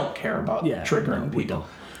 We don't care about triggering people. We don't.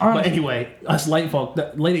 But anyway, us light folk,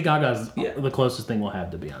 Lady Gaga's the closest thing we'll have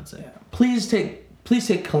to Beyonce. Yeah. Please take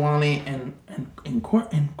Kalani and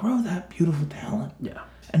grow that beautiful talent. Yeah.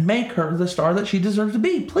 And make her the star that she deserves to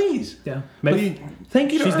be, please. Yeah. Maybe.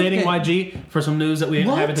 Thank you to She's dating YG for some news that we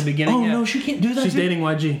didn't have at the beginning. Oh, no, she can't do that. She's dating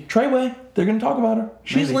YG. Treyway. They're going to talk about her.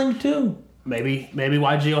 She's linked too. Maybe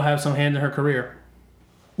YG will have some hand in her career.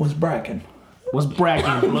 Was Bracken,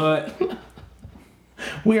 blood.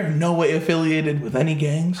 We are no way affiliated with any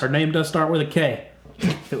gangs. Her name does start with a K.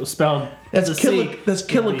 It was spelled That's Killa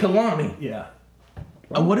Kalani. Yeah.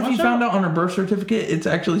 What if you found out on her birth certificate it's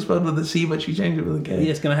actually spelled with a C, but she changed it with a K?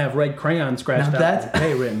 Yeah, it's going to have red crayon scratched out with a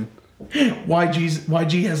K written.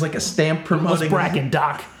 YG has like a stamp promoting... What's Bracken,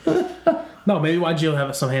 Doc? No, maybe YG will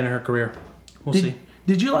have some hand in her career. We'll see.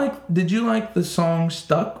 Did you like the song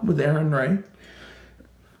Stuck with Aaron Ray?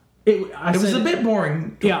 It was a bit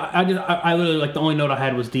boring. Yeah, I literally, like, the only note I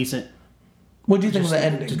had was decent. What do you think of the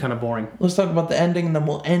ending? Just kind of boring. Let's talk about the ending, and then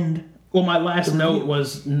we'll end Well, my last note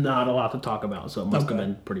was not a lot to talk about, so it must have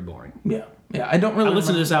been pretty boring. Yeah. I don't really. I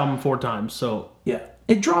listened to this album 4 times, so yeah,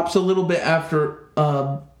 it drops a little bit after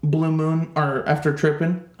Blue Moon or after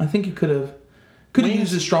Trippin'. I think you could have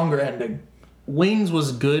used a stronger ending. Wings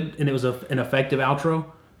was good, and it was an effective outro,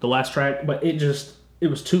 the last track, but it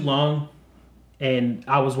was too long, and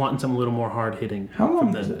I was wanting something a little more hard hitting. How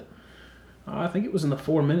long is it? I think it was in the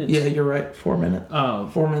 4 minutes. Yeah, you're right. 4 minutes.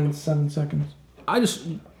 4 minutes 7 seconds.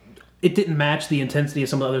 It didn't match the intensity of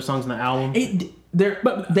some of the other songs on the album.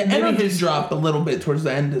 But the energy drop a little bit towards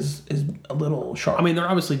the end is a little sharp. I mean, they're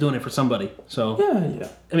obviously doing it for somebody, so yeah.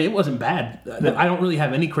 I mean, it wasn't bad. I don't really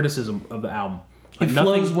have any criticism of the album. Like, it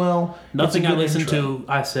flows well. Nothing I listened to,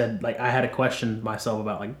 I said, like, I had to question myself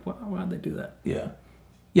about, like, why'd they do that? Yeah.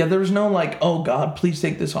 Yeah, there was no, like, oh, God, please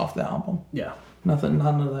take this off the album. Yeah. None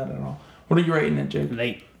of that at all. What are you rating it, Jake? An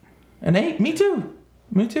 8. An 8? Me too.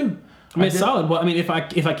 I mean, it's solid. Well, I mean, if I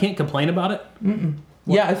can't complain about it.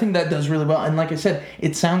 Yeah, I think that does really well. And like I said,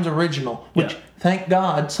 it sounds original, which, thank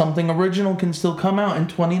God, something original can still come out in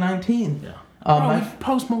 2019. Yeah.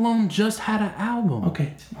 Post Malone just had an album.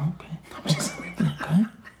 Okay.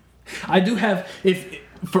 I do have,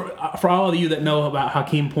 for all of you that know about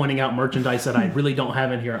Hakeem pointing out merchandise that I really don't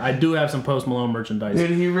have in here, I do have some Post Malone merchandise.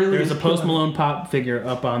 Dude, he really There's a Post Malone pop figure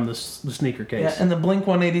up on the sneaker case. Yeah, and the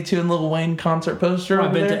Blink-182 and Lil Wayne concert poster.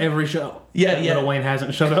 I've been to every show. Yeah. Lil Wayne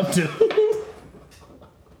hasn't showed up to.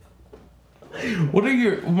 What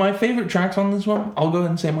are my favorite tracks on this one? I'll go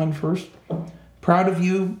ahead and say mine first. Proud of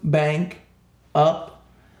You, Bank, Up,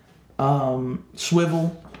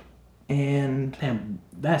 Swivel, and... Damn,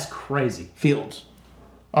 that's crazy. Fields.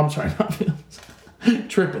 I'm sorry, not Fields.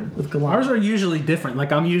 Trippin' with Goliath. Ours are usually different.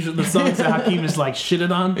 Like, I'm usually the songs that Hakeem is, like,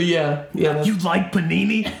 shitted on. Yeah. You like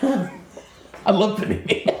Panini? I love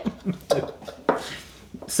Panini.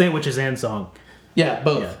 Sandwiches and song. Yeah,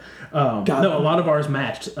 both. Yeah. No, a lot of ours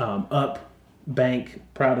matched. Up, Bank,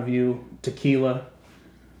 Proud of You, Tequila,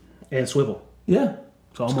 and Swivel. Yeah.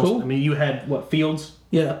 So almost. Cool. I mean, you had what, Fields?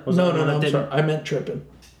 Yeah. No. I'm sorry. I meant Trippin'.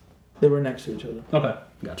 They were next to each other. Okay,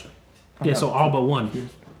 gotcha. Yeah, so all but one.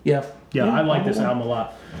 Yeah. I like this album a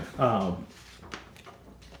lot.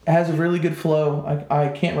 It has a really good flow. I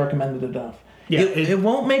can't recommend it enough. Yeah, it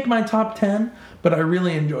won't make my top 10, but I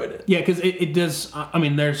really enjoyed it. Yeah, because it does. I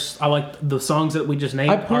mean, I like the songs that we just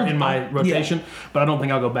named are in my rotation, but I don't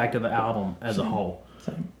think I'll go back to the album as a whole.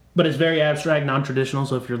 Same. But it's very abstract, non-traditional.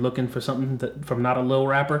 So if you're looking for something from not a Lil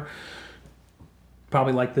rapper,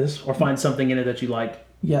 probably like this, or find something in it that you like.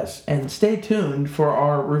 Yes, and stay tuned for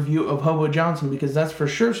our review of Hobo Johnson, because that's for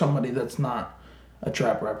sure somebody that's not a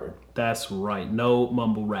trap rapper. That's right. No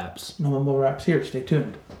mumble raps. No mumble raps here. Stay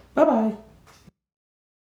tuned. Bye-bye.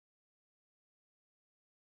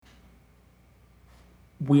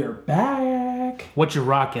 We're back. What you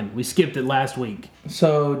rocking? We skipped it last week.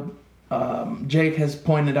 So, Jake has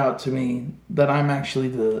pointed out to me that I'm actually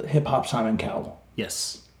the hip-hop Simon Cowell.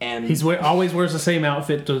 Yes. And he always wears the same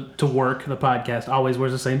outfit to work the podcast. Always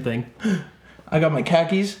wears the same thing. I got my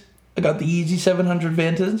khakis. I got the Yeezy 700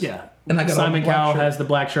 Vantas. Yeah. And I got Simon Cowell has the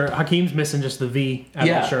black shirt. Hakeem's missing just the V out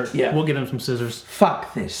of the shirt. Yeah. We'll get him some scissors.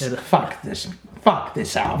 Fuck this. Fuck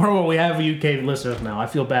this album. Well, we have UK listeners now. I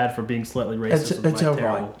feel bad for being slightly racist. It's all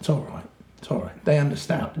right. It's all right. It's all right. They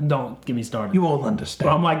understand. No, don't get me started. You all understand.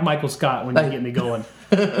 Well, I'm like Michael Scott when you get me going.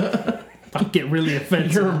 I get really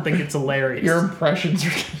offensive and think it's hilarious. Your impressions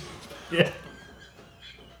are... Yeah.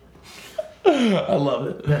 I love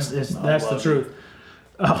it. That's the truth.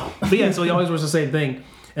 Oh, but yeah, so he always wears the same thing.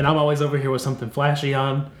 And I'm always over here with something flashy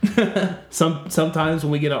on. Sometimes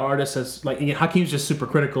when we get an artist that's like, Hakeem's just super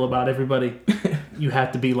critical about everybody. You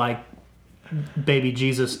have to be like baby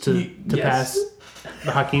Jesus to pass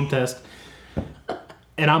the Hakeem test.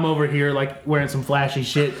 And I'm over here like wearing some flashy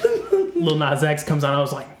shit. Lil Nas X comes on. I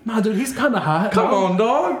was like, nah, dude, he's kind of hot. Come on,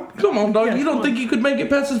 dog. Yeah, you don't think you could make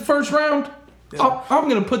it past his first round? Yeah. I'm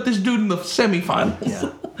going to put this dude in the semifinals.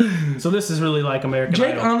 Yeah. So this is really like American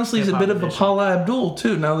Jake Idol. honestly is a bit of a Paula Abdul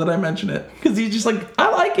too, now that I mention it. Because he's just like, I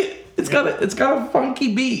like it. It's got a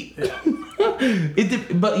funky beat. Yeah.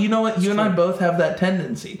 But you know what? You and I both have that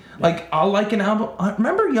tendency. Yeah. Like, I'll like an album.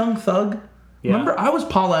 Remember Young Thug? Yeah. Remember, I was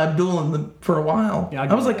Paula Abdul for a while. Yeah,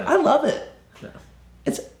 I was like, I love it. Yeah.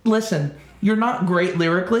 Listen, you're not great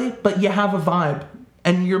lyrically, but you have a vibe,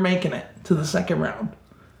 and you're making it to the second round.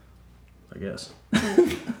 I guess.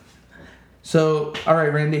 So, all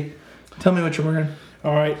right, Randy, tell me what you're wearing.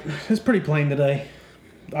 All right, it's pretty plain today.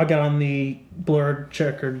 I got on the blurred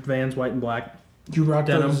checkered Vans, white and black. You rocked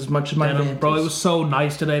those as much as my Vantas. Bro, it was so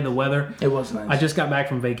nice today, the weather. It was nice. I just got back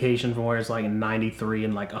from vacation from where it's like 93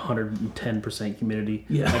 and like 110% humidity.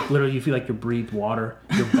 Yeah. Like literally you feel like you breathe water.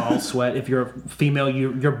 Your balls sweat. If you're a female,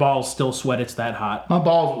 your balls still sweat. It's that hot. My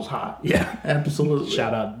balls was hot. Yeah. Absolutely.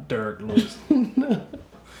 Shout out Dirk Lewis.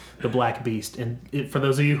 The Black Beast. And for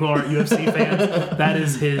those of you who aren't UFC fans, that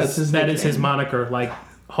is his moniker. Like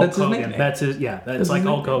Hulk Hogan. That's his That's like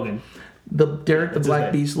Hulk Hogan. The Derek the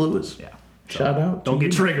Black Beast Lewis. Yeah. Shout out. Don't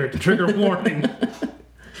get triggered. Trigger warning.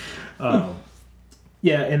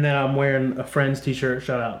 Yeah, and then I'm wearing a Friends t-shirt.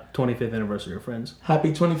 Shout out 25th anniversary of Friends.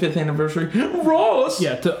 Happy 25th anniversary, Ross.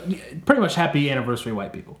 Yeah, pretty much happy anniversary,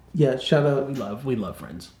 white people. Yeah, shout out. We love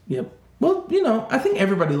Friends. Yep. Well, I think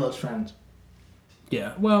everybody loves Friends.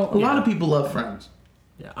 Yeah. Well, a lot of people love Friends.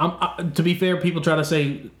 Yeah. To be fair, people try to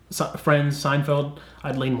say Friends, Seinfeld.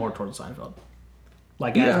 I'd lean more towards Seinfeld.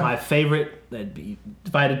 Like as my favorite, that'd be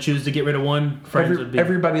if I had to choose to get rid of one. Friends would be.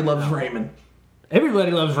 Everybody loves Raymond.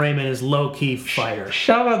 Everybody Loves Raymond is low key fire.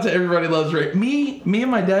 Shout out to Everybody Loves Raymond. Me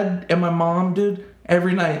and my dad and my mom, dude.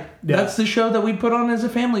 Every night. Yeah. That's the show that we put on as a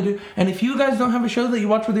family, dude. And if you guys don't have a show that you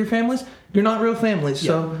watch with your families, you're not real families.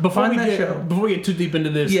 So before we get too deep into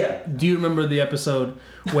this, do you remember the episode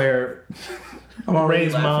where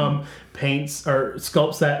Ray's mom paints or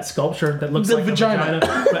sculpts that sculpture that looks like a vagina?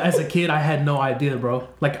 But as a kid, I had no idea, bro.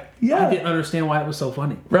 Like, I didn't understand why it was so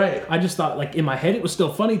funny. Right. I just thought, like, in my head, it was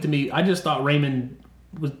still funny to me. I just thought Raymond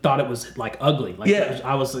thought it was, like, ugly. Like,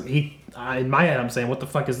 in my head, I'm saying, what the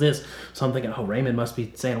fuck is this? So I'm thinking, Raymond must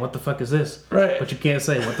be saying, what the fuck is this? Right. But you can't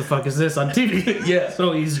say, what the fuck is this on TV? Yeah.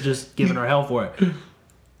 So he's just giving her hell for it.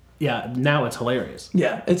 Yeah, now it's hilarious.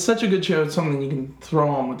 Yeah, it's such a good show. It's something you can throw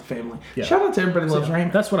on with the family. Yeah. Shout out to Everybody Loves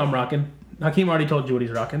Raymond. That's what I'm rocking. Hakeem already told you what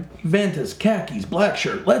he's rocking. Vantas, khakis, black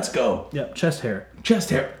shirt. Let's go. Yep, chest hair.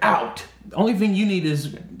 Chest hair out. The only thing you need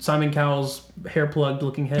is Simon Cowell's hair plugged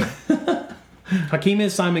looking head. Hakeem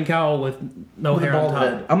is Simon Cowell with no hair on top.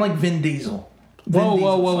 Head. I'm like Vin Diesel.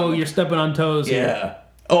 Whoa. You're stepping on toes here. Yeah.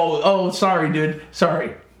 Oh, sorry, dude.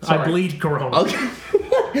 Sorry. I bleed Corona. Okay.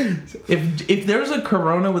 If there's a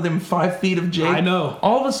Corona within 5 feet of Jake, I know.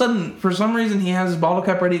 All of a sudden, for some reason, he has his bottle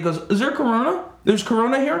cap ready. He goes, "Is there Corona? There's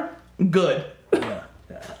Corona here? Good." Yeah.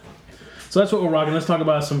 So that's what we're rocking. Let's talk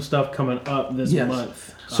about some stuff coming up this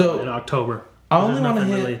month. In October. I only want to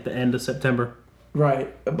hit really at the end of September.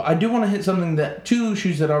 Right. I do want to hit something two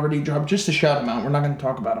shoes that already dropped, just to shout them out. We're not going to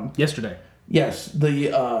talk about them. Yesterday. Yes,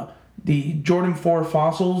 the Jordan 4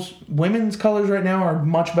 Fossils women's colors right now are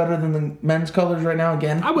much better than the men's colors right now.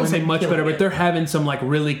 Again, I wouldn't say much better, but they're having some like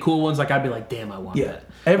really cool ones. Like I'd be like, damn, I want that.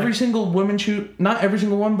 Every single women's shoe, not every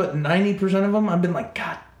single one, but 90% of them, I've been like,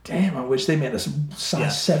 God damn, I wish they made a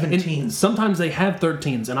size 17. And sometimes they have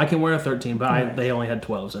 13s, and I can wear a 13, but they only had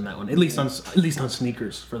 12s in that one. At least on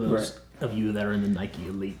sneakers for those of you that are in the Nike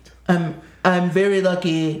Elite. I'm very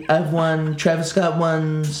lucky. I've won Travis Scott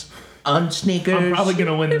ones on sneakers. I'm probably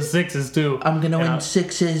gonna win the 6s too. I'm gonna win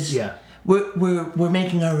 6s. Yeah. We're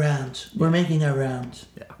making our rounds. We're making our rounds.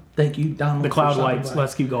 Yeah. Thank you, Donald. The Cloud Whites.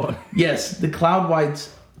 Let's keep going. Yes, the Cloud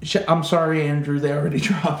Whites. I'm sorry, Andrew. They already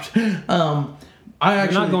dropped.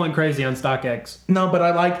 You're not going crazy on StockX. No, but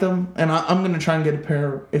I like them, and I'm going to try and get a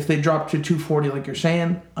pair. If they drop to 240 like you're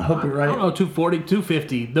saying, I hope you're right. I don't know, 240,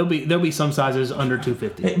 250. There'll be some sizes under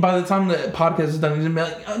 250. By the time the podcast is done, he's going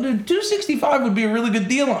to be like, dude, 265 would be a really good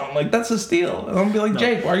deal on them. Like, that's a steal. And I'm going to be like,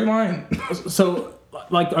 Jake, why are you lying? So,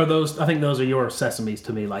 like, I think those are your sesames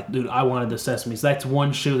to me. Like, dude, I wanted the sesames. That's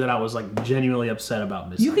one shoe that I was, like, genuinely upset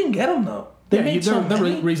about missing. You can get them, though. They're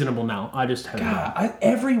reasonable now. I just haven't.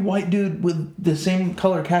 Every white dude with the same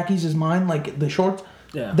color khakis as mine, like the shorts,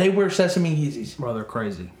 they wear Sesame Yeezys. Bro, they're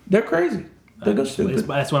crazy. They're crazy. They go stupid.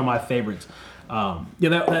 That's one of my favorites.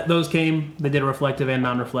 Those came. They did a reflective and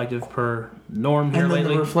non-reflective per norm here lately. And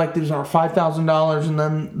then the reflectives are $5,000, and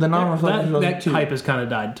then the non-reflectives are that hype has kind of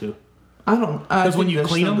died too. I don't. Because when you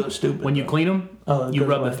clean them, you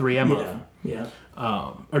rub the 3M off. Yeah.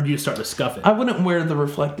 Or do you start to scuff it? I wouldn't wear the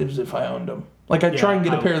reflectives if I owned them. Like, I'd try and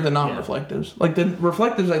get a pair of the non-reflectives. Like, the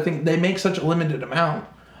reflectives, I think, they make such a limited amount.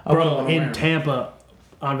 Bro, in Tampa,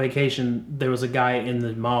 on vacation, there was a guy in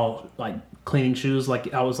the mall, like, cleaning shoes.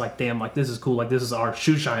 Like, I was like, damn, like, this is cool. Like, this is our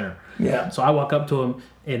shoe shiner. Yeah. So I walk up to him,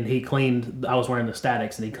 and he cleaned, I was wearing the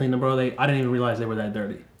Statics, and he cleaned them, bro. I didn't even realize they were that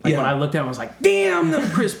dirty. Like, when I looked at them, I was like, damn, they're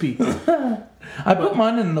crispy. I put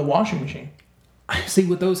mine in the washing machine. See,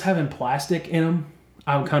 with those having plastic in them,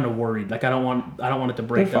 I'm kind of worried. Like, I don't want it to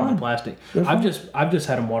break down the plastic. I've just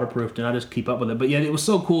had them waterproofed, and I just keep up with it. But yeah, it was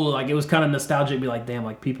so cool. Like, it was kind of nostalgic. Be like, damn,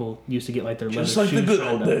 like people used to get like their just like the good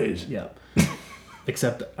old days. Yeah.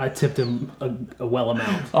 Except I tipped him a well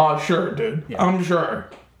amount. Oh, sure, dude. Yeah. I'm sure.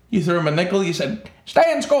 You threw him a nickel. You said,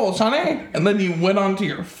 "Stay in school, sonny," and then you went on to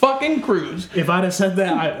your fucking cruise. If I'd have said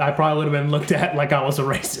that, I probably would have been looked at like I was a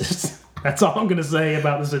racist. That's all I'm gonna say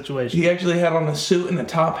about the situation. He actually had on a suit and a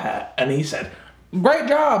top hat, and he said, "Great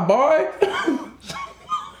job, boy."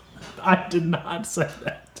 I did not say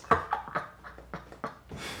that.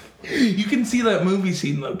 You can see that movie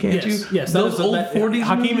scene though, can't you? Yes, those old 40s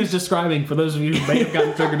Hakeem movies? is describing, for those of you who may have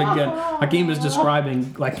gotten triggered again, Hakeem is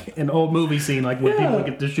describing like an old movie scene, like when people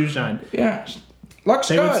get their shoe shined. Yeah, looks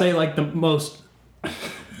They good. would say like the most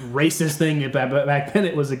racist thing back then.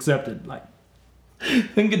 It was accepted. Like,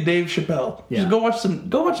 think of Dave Chappelle. Yeah. Just go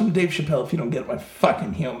watch some Dave Chappelle if you don't get my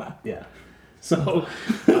fucking humor. yeah. So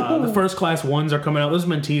the first class ones are coming out. Those have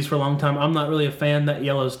been teased for a long time. I'm not really a fan. That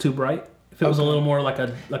yellow's too bright. If it was a little more like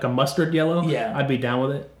a mustard yellow, Yeah. I'd be down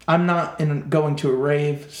with it. I'm not going to a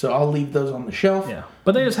rave, so I'll leave those on the shelf. Yeah,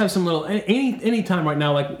 but they just have some little any time right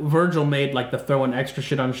now. Like Virgil made like the throwing extra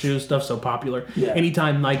shit on shoes stuff so popular. Yeah.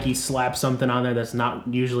 Anytime Nike slaps something on there that's not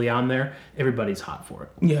usually on there, everybody's hot for it.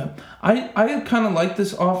 Yeah. I kind of like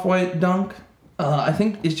this off-white dunk. I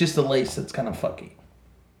think it's just the lace that's kind of fucky.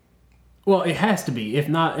 Well, it has to be. If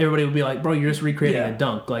not, everybody would be like, "Bro, you're just recreating a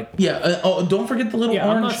dunk." Like, Yeah. Don't forget the little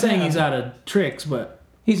orange. I'm not saying tab. he's out of tricks, but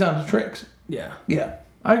He's out of tricks. yeah. Yeah,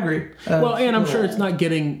 I agree. Well, and I'm sure it's not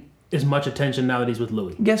getting as much attention now that he's with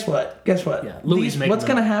Louis. Guess what? Yeah, Louis making what's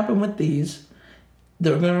them. going to happen with these?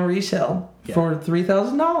 They're going to resell for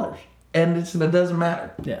 $3,000, and it doesn't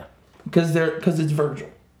matter Yeah. because it's Virgil,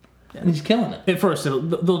 and he's killing it. At first,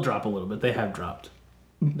 they'll drop a little bit. They have dropped.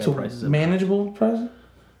 Their So prices have manageable prices?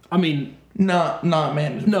 I mean, Not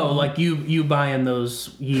manageable. no, like you buying those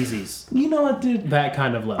Yeezys, You know what, dude? that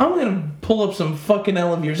kind of level. I'm gonna pull up some fucking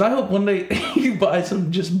Eleviers. I hope one day you buy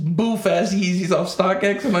some just boof ass Yeezys off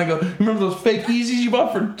StockX, and I go, remember those fake Yeezys you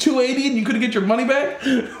bought for $280 and you couldn't get your money back?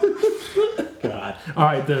 God. All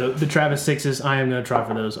right, the Travis Sixes. I am gonna try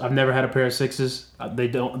for those. I've never had a pair of Sixes.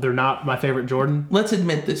 They're not my favorite Jordan. Let's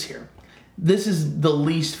admit this here. This is the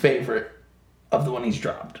least favorite of the one he's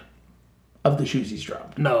dropped. Of the shoes he's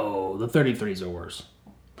dropped. No, the 33s are worse.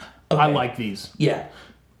 Okay. I like these. Yeah.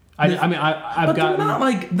 I mean, I've But gotten. they're not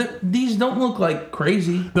like, these don't look like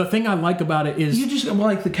crazy. The thing I like about it is You just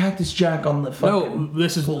like the Cactus Jack on the fucking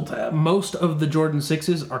this is pull tab. most of the Jordan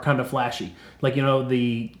 6s are kind of flashy. Like, you know,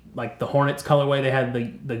 the Hornets colorway, they had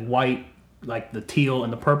the white, like the teal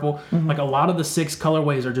and the purple. Mm-hmm. Like a lot of the 6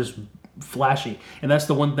 colorways are just flashy. And that's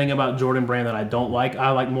the one thing about Jordan brand that I don't like.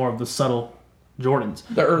 I like more of the subtle Jordans.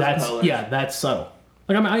 The earth that's colors. Yeah, that's subtle.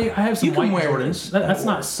 Like, I mean, I have some You can white wear Jordans. this. That's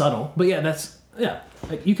not subtle. But yeah,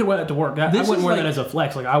 like, you can wear that to work. I This wouldn't is wear like- that as a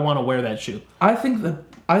flex. Like, I want to wear that shoe. I think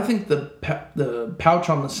the pouch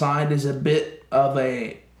on the side is a bit of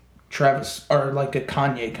a Travis or like a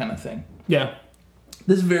Kanye kind of thing. Yeah.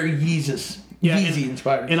 This is very Yeezus. Yeah, Yeezy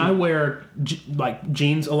inspired. And I wear like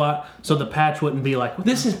jeans a lot, so the patch wouldn't be like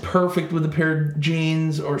This is perfect with a pair of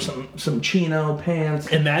jeans or some chino pants.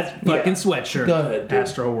 and that fucking sweatshirt. Go ahead, dude.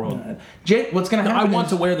 Astro World. Jake, what's gonna I happen? want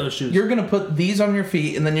is to wear those shoes. You're gonna put these on your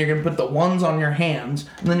feet, and then you're gonna put the ones on your hands,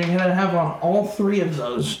 and then you're gonna have on all 3 of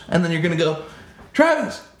those, and then you're gonna go,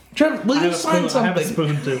 Travis, will you sign I have a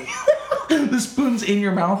something? spoon too. The spoon's in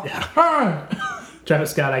your mouth. Yeah.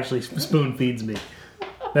 Travis Scott actually spoon feeds me.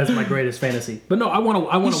 That's my greatest fantasy. But no, I want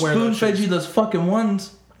to wear Spoon those fed shoes. you those fucking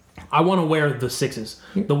ones. I want to wear the 6s.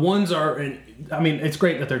 The ones are. I mean, it's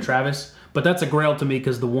great that they're Travis, but that's a grail to me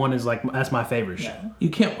because the one is like that's my favorite shoe. You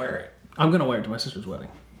can't wear it. I'm gonna wear it to my sister's wedding.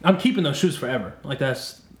 I'm keeping those shoes forever. Like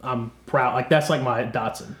I'm proud. Like that's like my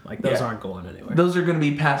Datsun. Like those Yeah. aren't going anywhere. Those are gonna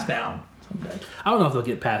be passed down someday. I don't know if they'll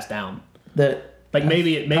get passed down. Like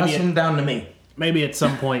pass them down to me. Maybe at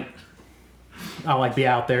some point I'll like be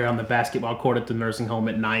out there on the basketball court at the nursing home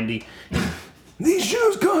at 90. These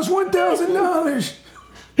shoes cost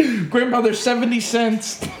 $1,000. Grandpa, they're 70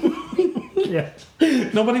 cents. Yeah.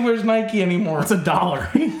 Nobody wears Nike anymore. It's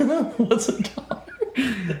 $1. What's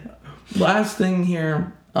 $1? Last thing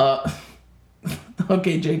here.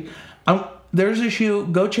 Okay, Jake. There's a shoe.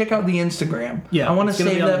 Go check out the Instagram. Yeah, I want to it's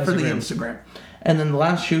gonna save be on that for the Instagram. And then the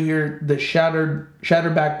last shoe here, the Shattered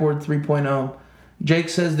Backboard 3.0. Jake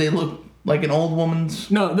says they look like an old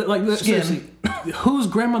woman's. No, Skin. seriously, whose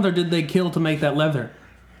grandmother did they kill to make that leather?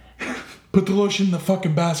 Put the lotion in the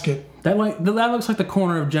fucking basket. That looks like the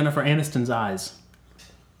corner of Jennifer Aniston's eyes.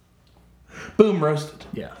 Boom, roasted.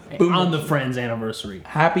 Yeah. Boom. On the Friends anniversary.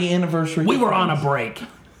 Happy anniversary. We to were on a friends. break.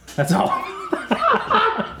 That's all.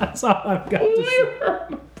 That's all I've got to say. We were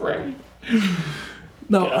on a break.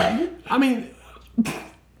 No, I mean,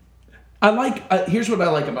 Here's what I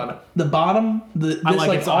like about it. The bottom, this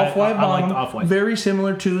off-white bottom, I like the off-white. Very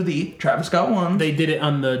similar to the Travis Scott ones. They did it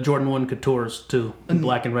on the Jordan 1 Couture too, the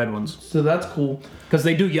black and red ones. So that's cool. Because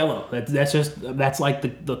they do yellow. That's like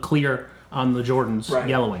the clear on the Jordans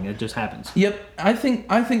yellowing. It just happens. Yep. I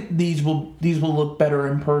think these will look better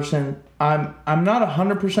in person. I'm not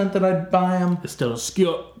 100% that I'd buy them. It's still a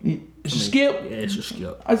skip. It's a skip. Yeah, it's a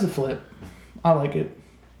skip. It's a flip. I like it.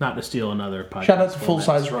 Not to steal another podcast. Shout out to Full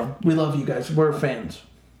Size Run. We love you guys. We're fans.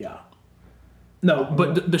 Yeah. No,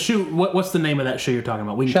 but the shoe. What's the name of that shoe you're talking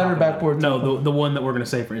about? We can Shattered Backboard. No, the one that we're gonna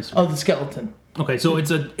say for Instagram. Oh, the skeleton. Okay, so it's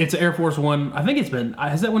an Air Force One. I think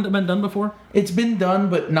has that one been done before? It's been done,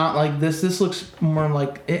 but not like this. This looks more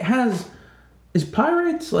like it has. Is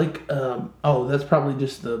Pirates like? That's probably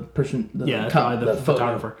just the person. The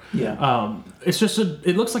photographer. Yeah. It's just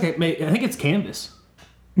it looks like I think it's canvas,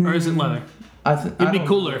 or is it leather? It'd be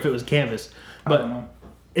cooler if it was canvas, but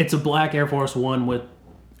it's a black Air Force One with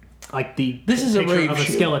like this is a rave of a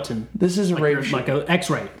shoe. skeleton. This is a rave shoe. Like an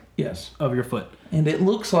X-ray. Yes. Of your foot, and it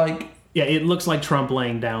looks like. Yeah, it looks like Trump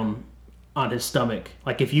laying down on his stomach.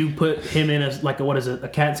 Like if you put him in a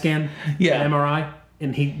CAT scan, an MRI,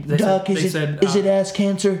 and they said, is it ass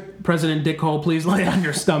cancer? President Dickhole, please lay on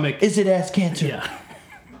your stomach. Is it ass cancer? Yeah.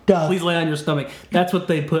 Duck. Please lay on your stomach. That's what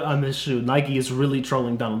they put on this shoe. Nike is really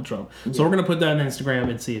trolling Donald Trump. So we're going to put that on Instagram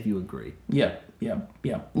and see if you agree. Yeah.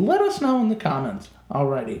 Let us know in the comments.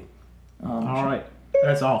 Alrighty. All right.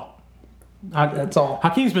 That's all. That's all.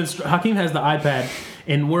 Hakeem has the iPad,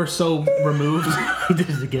 and we're so removed. He did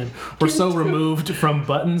it again. We're so removed from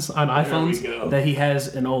buttons on iPhones that he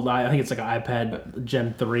has an old I think it's like an iPad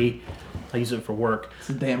Gen 3. I use it for work. It's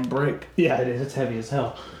a damn brick. Yeah, it is. It's heavy as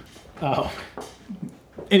hell.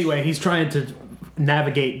 Anyway, he's trying to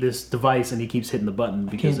navigate this device, and he keeps hitting the button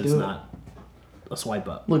because it's not a swipe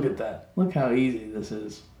up. Look at that. Look how easy this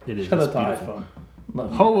is. It is. Shout out to iPhone.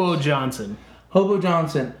 Love Hobo Johnson. Hobo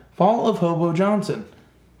Johnson. Fall of Hobo Johnson.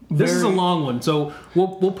 This is a long one, so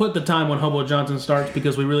we'll put the time when Hobo Johnson starts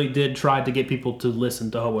because we really did try to get people to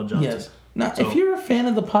listen to Hobo Johnson. Yes. Now, if you're a fan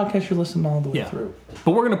of the podcast, you're listening all the way through.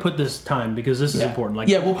 But we're going to put this time because this is important.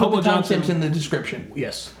 We'll put the timestamps in the description.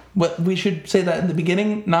 Yes. But we should say that in the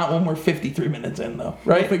beginning, not when we're 53 minutes in, though.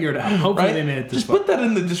 Right? We'll figure it out. Hopefully they made it this far. Just put that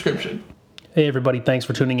in the description. Hey, everybody. Thanks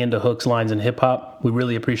for tuning in to Hooks, Lines, and Hip Hop. We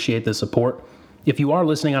really appreciate the support. If you are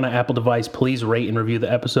listening on an Apple device, please rate and review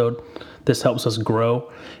the episode. This helps us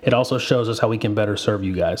grow. It also shows us how we can better serve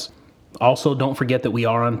you guys. Also, don't forget that we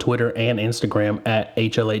are on Twitter and Instagram at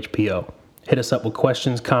HLHPO. Hit us up with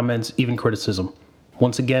questions, comments, even criticism.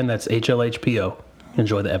 Once again, that's HLHPO.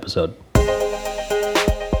 Enjoy the episode.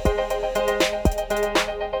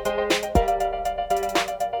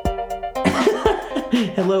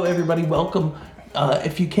 Hello, everybody. Welcome.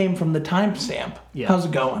 If you came from the timestamp, how's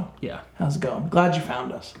it going? Yeah. How's it going? Glad you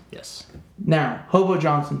found us. Yes. Now, Hobo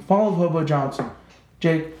Johnson. Fall of Hobo Johnson.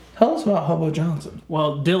 Jake, tell us about Hobo Johnson.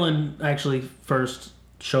 Well, Dylan actually first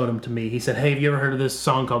showed him to me. He said, "Hey, have you ever heard of this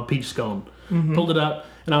song called Peach Scone?" Mm-hmm. Pulled it up,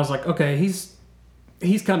 and I was like, "Okay, he's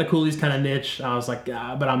kind of cool. He's kind of niche." I was like,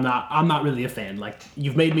 "But I'm not really a fan. Like,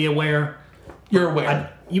 you've made me aware. You're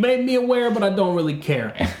aware. You made me aware, but I don't really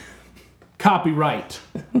care." Copyright.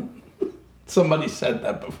 Somebody said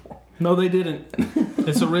that before. No, they didn't.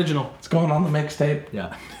 It's original. It's going on the mixtape.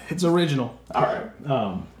 Yeah, it's original. All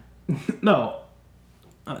right. No,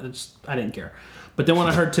 I didn't care. But then when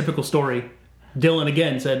I heard Typical Story, Dylan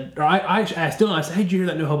again said, or I asked Dylan, I said, "Hey, did you hear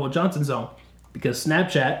that new Hobo Johnson song?" Because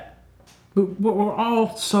Snapchat, we're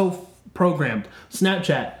all so programmed.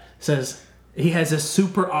 Snapchat says, he has this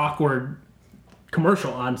super awkward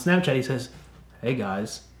commercial on Snapchat. He says, "Hey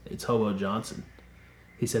guys, it's Hobo Johnson."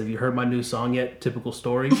 He said, "Have you heard my new song yet, Typical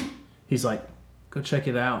Story?" He's like, "Go check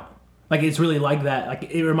it out." Like, it's really like that.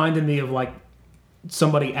 Like, it reminded me of like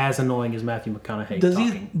somebody as annoying as Matthew McConaughey.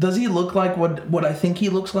 Does he look like what I think he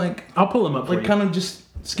looks like? I'll pull him up for you. Like kind of just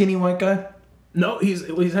skinny white guy? No,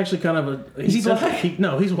 he's actually kind of a... Is he black?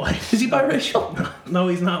 No, he's white. Is he biracial? No,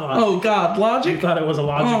 he's not Logic. Oh, God. Logic? You thought it was a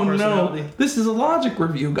Logic personality. No. This is a Logic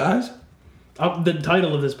review, guys. The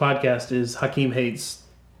title of this podcast is Hakeem Hates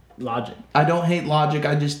Logic. I don't hate Logic.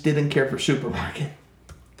 I just didn't care for Supermarket.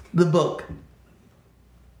 The book.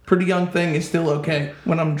 Pretty Young Thing is still okay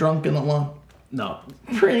when I'm drunk and alone. No.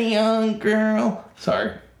 Pretty young girl.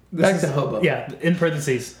 Sorry. Back to Hobo. Yeah, in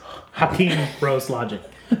parentheses, Hakeem Rose Logic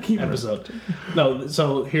episode. No,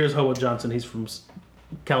 so here's Hobo Johnson. He's from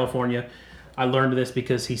California. I learned this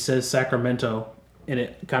because he says Sacramento, and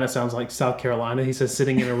it kind of sounds like South Carolina. He says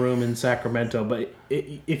sitting in a room in Sacramento, but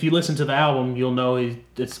if you listen to the album, you'll know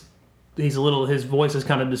he's a little, his voice is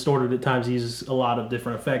kind of distorted at times. He uses a lot of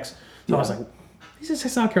different effects. So I was like, he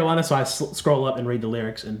said South Carolina, so I scroll up and read the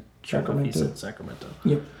lyrics, and sure enough, he said Sacramento.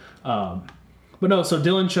 Yep. But no, so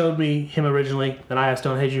Dylan showed me him originally. Then I asked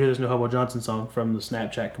Dylan, hey, did you hear this new Hobo Johnson song from the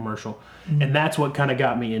Snapchat commercial? Mm-hmm. And that's what kind of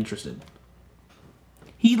got me interested.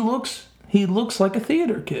 He looks like a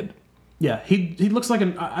theater kid. Yeah, he looks like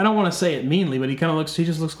I don't want to say it meanly, but he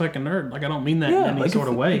just looks like a nerd. Like, I don't mean that in any sort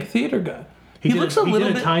of way. Like a theater guy. He did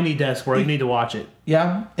a Tiny Desk where you need to watch it.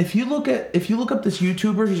 Yeah. If you look up this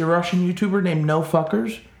YouTuber, he's a Russian YouTuber named No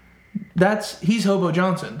Fuckers. He's Hobo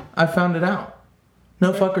Johnson. I found it out.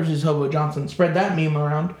 No Fuckers is Hobo Johnson. Spread that meme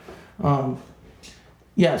around.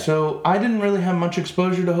 Yeah, so I didn't really have much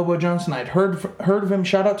exposure to Hobo Johnson. I'd heard of him.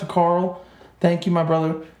 Shout out to Carl. Thank you, my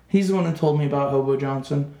brother. He's the one who told me about Hobo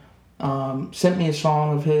Johnson. Sent me a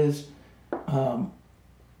song of his.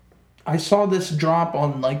 I saw this drop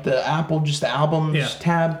on like the albums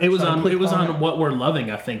tab. It was on What We're Loving,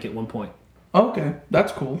 I think, at one point. Okay,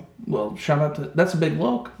 that's cool. Well, shout out to that's a big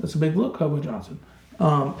look. That's a big look, Hobo Johnson.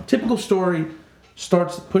 Typical Story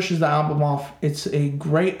pushes the album off. It's a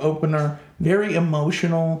great opener, very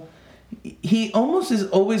emotional. He almost is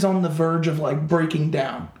always on the verge of like breaking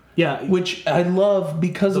down. Yeah, which I love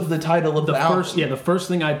because of the title of the album. The first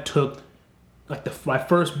thing I took, like my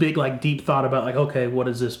first big like deep thought about like, okay, what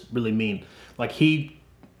does this really mean? Like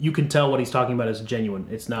you can tell what he's talking about is genuine.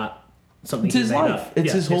 It's not something he made up.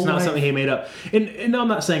 It's his whole life. It's not something he made up. And I'm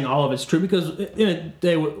not saying all of it's true because in a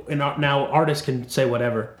day now artists can say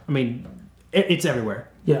whatever. I mean, it's everywhere.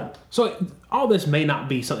 Yeah. So all this may not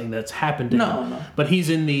be something that's happened to him. No. But he's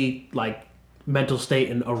in the like mental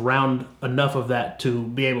state and around enough of that to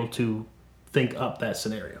be able to think up that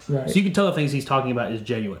scenario. Right. So you can tell the things he's talking about is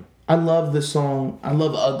genuine. I love this song. I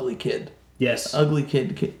love Ugly Kid. Yes. Ugly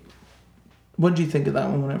Kid. What did you think of that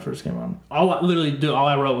one when it first came on? All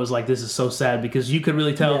I wrote was like, this is so sad because you could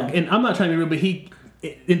really tell. Yeah. And I'm not trying to be rude, but he,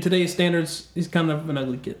 in today's standards, he's kind of an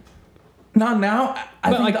ugly kid. No, now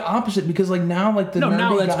I think like the opposite because like now like the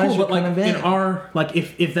nerdy guys cool, are but like kind of in our like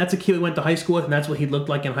if that's a kid we went to high school with and that's what he looked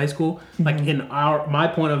like in high school, mm-hmm. like in my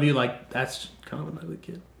point of view, like that's kind of an ugly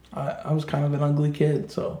kid. I was kind of an ugly kid,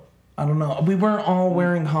 so I don't know. We weren't all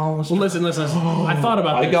wearing Hollister. Well, listen. I thought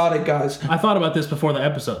about this. I got it, guys. I thought about this before the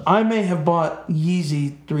episode. I may have bought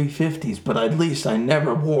Yeezy 350s, but at least I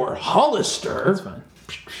never wore Hollister. That's fine.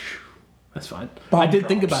 That's fine. I did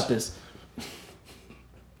think about this.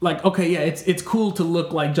 Like, okay, yeah, it's cool to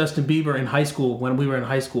look like Justin Bieber in high school when we were in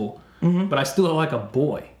high school, mm-hmm. but I still look like a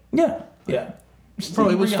boy. Yeah. Bro,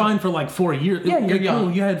 it was fine for like 4 years. Yeah, you're young.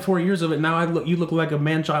 Cool. You had 4 years of it. Now you look like a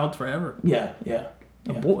man-child forever. Yeah.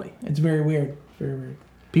 A boy. It's very weird. Very weird.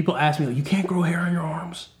 People ask me, like, you can't grow hair on your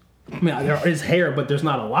arms. I mean, there is hair, but there's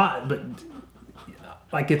not a lot. But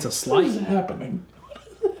like, it's a slight. What is happening?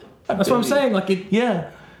 That's what I'm saying. Like it. Yeah.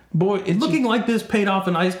 Boy, it's looking like this paid off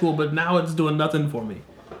in high school, but now it's doing nothing for me.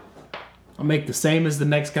 I'll make the same as the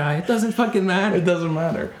next guy. It doesn't fucking matter. It doesn't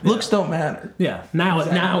matter. Yeah. Looks don't matter. Yeah.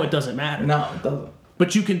 Now it doesn't matter. No, it doesn't.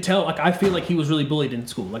 But you can tell. Like I feel like he was really bullied in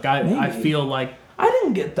school. Like I feel like. I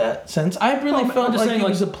didn't get that sense. I really felt like it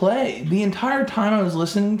was a play. The entire time I was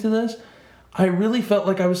listening to this, I really felt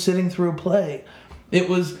like I was sitting through a play. It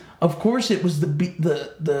was, of course, it was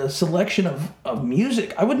the selection of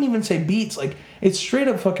music. I wouldn't even say beats. Like, it's straight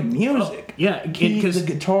up fucking music. Yeah, because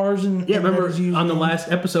the guitars and... Yeah, remember on the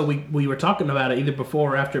last episode, we were talking about it either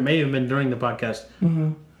before or after. It may have been during the podcast.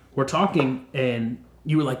 Mm-hmm. We're talking, and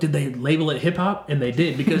you were like, did they label it hip-hop? And they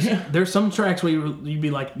did, because there's some tracks where you'd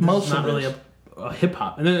be like, this is not really a hip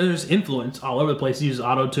hop, and then there's influence all over the place. You use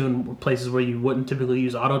auto-tune places where you wouldn't typically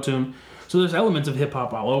use auto-tune, so there's elements of hip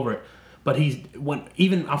hop all over it. But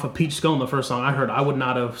even off of Peach Scone, the first song I heard, I would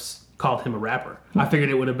not have called him a rapper. I figured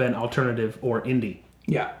it would have been alternative or indie.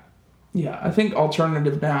 Yeah. I think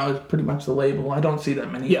alternative now is pretty much the label. I don't see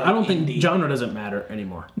that many. Yeah, I don't think genre doesn't matter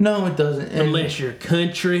anymore. No, it doesn't. Unless you're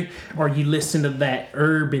country or you listen to that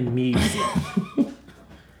urban music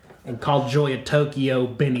and call Joy of Tokyo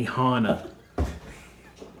Benihana.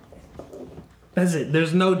 That's it.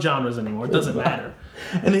 There's no genres anymore. It doesn't matter.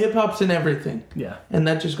 And hip hop's in everything. Yeah. And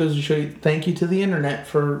that just goes to show you, thank you to the internet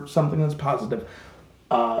for something that's positive.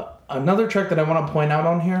 Another track that I want to point out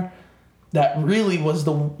on here that really was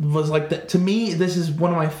to me, this is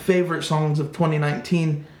one of my favorite songs of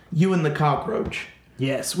 2019, You and the Cockroach.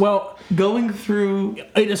 Yes. Well, going through...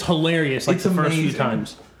 It is hilarious, like the first few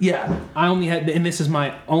times. Yeah. I only had... And this is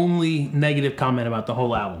my only negative comment about the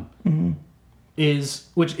whole album. Mm-hmm.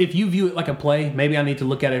 Which if you view it like a play, maybe I need to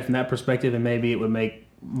look at it from that perspective and maybe it would make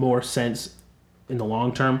more sense in the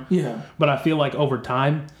long term. Yeah. But I feel like over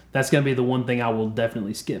time, that's going to be the one thing I will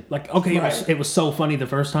definitely skip. Like, okay, right. It was so funny the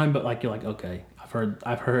first time, but like you're like, okay,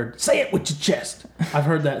 I've heard say it with your chest. I've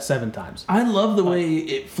heard that 7 times. I love the way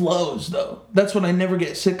it flows, though. That's what I never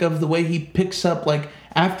get sick of. The way he picks up, like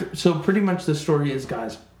after. So pretty much the story is,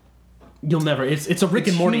 guys. You'll never. It's a Rick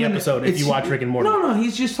and Morty episode if you watch Rick and Morty. No,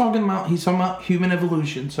 he's talking about human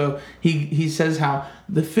evolution. So he says how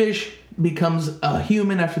the fish becomes a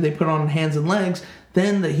human after they put on hands and legs.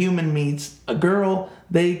 Then the human meets a girl.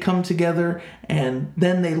 They come together, and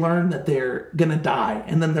then they learn that they're gonna die.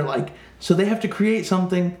 And then they're like, so they have to create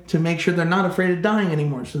something to make sure they're not afraid of dying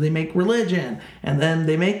anymore. So they make religion, and then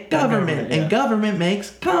they make government, and government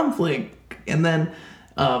makes conflict, and then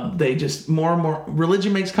they just more and more.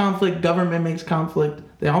 Religion makes conflict, government makes conflict.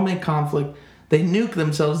 They all make conflict. They nuke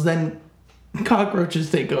themselves. Then cockroaches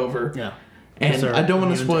take over. Yeah, and I don't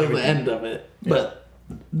want to spoil the end of it, but.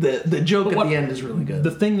 The joke at the end is really good.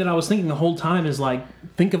 The thing that I was thinking the whole time is like,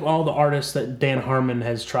 think of all the artists that Dan Harmon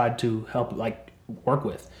has tried to help work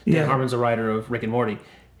with. Dan Harmon's a writer of Rick and Morty.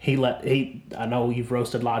 I know you've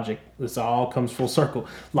roasted Logic. This all comes full circle.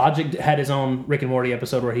 Logic had his own Rick and Morty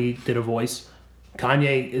episode where he did a voice.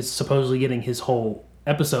 Kanye is supposedly getting his whole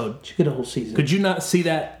episode. Should get a whole season. Could you not see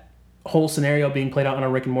that whole scenario being played out in a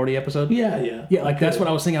Rick and Morty episode? Yeah. Yeah, that's what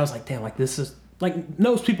I was thinking. I was like, damn, this is.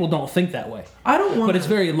 Most people don't think that way. I don't want. But it's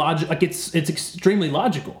very logical. It's extremely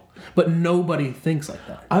logical. But nobody thinks like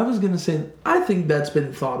that. I was gonna say I think that's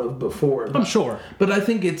been thought of before. I'm sure. But I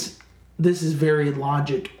think this is very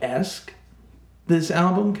Logic-esque. This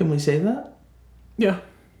album, can we say that? Yeah.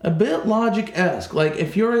 A bit Logic-esque. Like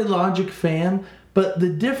if you're a Logic fan, but the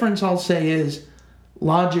difference I'll say is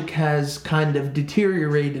Logic has kind of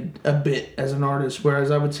deteriorated a bit as an artist, whereas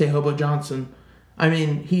I would say Hobo Johnson. I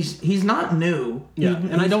mean, he's not new. Yeah,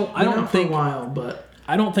 and I don't think for a while, but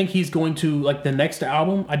I don't think he's going to the next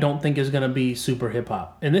album. I don't think is going to be super hip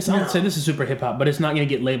hop. And this, I would say this is super hip hop, but it's not going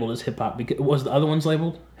to get labeled as hip hop because was the other ones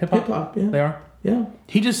labeled hip hop? Hip hop, yeah, they are. Yeah,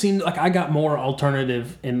 he just seemed like I got more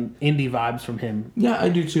alternative and indie vibes from him. Yeah, I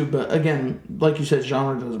do too. But again, like you said,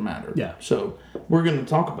 genre doesn't matter. Yeah. So we're going to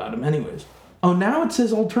talk about him anyways. Oh, now it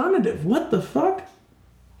says alternative. What the fuck?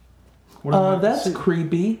 That's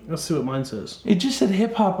creepy. Let's see what mine says. It just said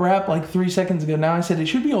hip hop rap 3 seconds ago. Now I said it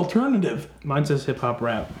should be alternative. Mine says hip hop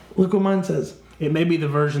rap. Look what mine says. It may be the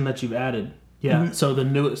version that you've added. Yeah. Mm-hmm. So the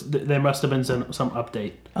newest, there must have been some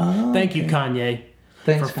update. Oh, Thank you, Kanye.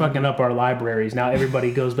 Thanks for fucking up our libraries. Now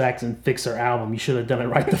everybody goes back and fix their album. You should have done it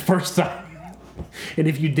right the first time. And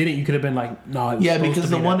if you didn't, you could have been like, no. It was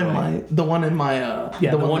because the one in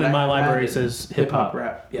my library says hip hop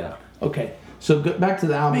rap. Yeah. Okay. So go back to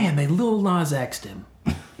the album. Man, they Lil Nas X'd him.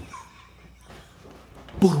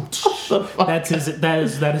 That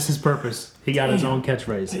is his purpose. He got his own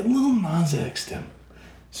catchphrase. They Lil Nas X'd him.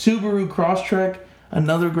 Subaru Crosstrek,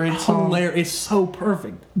 another great song. Hilarious. It's so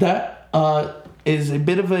perfect. That is a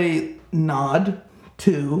bit of a nod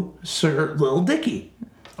to Sir Lil Dicky.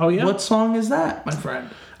 Oh yeah. What song is that, my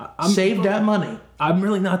friend? Save That Money. I'm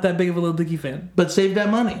really not that big of a Lil Dicky fan. But Save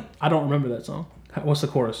That Money. I don't remember that song. What's the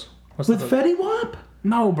chorus? With Fetty Wap?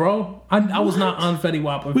 No, bro. I was not on Fetty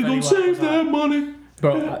Wap. We gonna save that money.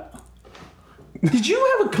 Bro, did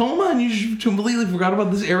you have a coma and you completely forgot about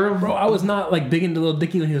this era? Bro, I was not big into Lil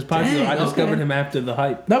Dicky when he was popular. I discovered him after the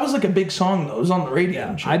hype. That was a big song, though. It was on the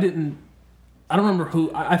radio. Yeah, I don't remember who.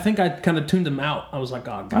 I think I kind of tuned him out. I was like,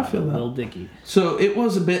 oh, God, I feel that. Lil Dicky. So it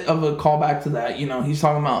was a bit of a callback to that. He's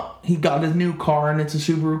talking about he got his new car and it's a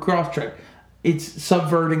Subaru Crosstrek. It's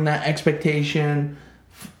subverting that expectation,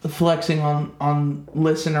 flexing on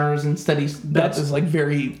listeners instead. That's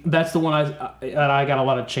the one I got a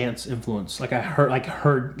lot of Chance influence. I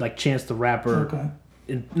heard Chance the Rapper.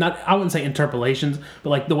 Okay. I wouldn't say interpolations,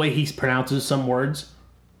 but the way he pronounces some words,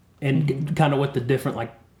 and kind of with the different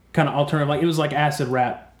kind of alternative. It was like acid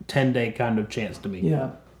rap 10-day kind of Chance to me.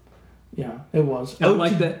 Yeah, it was. I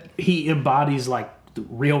like that he embodies the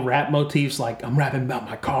real rap motifs. I'm rapping about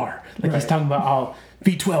my car. He's talking about all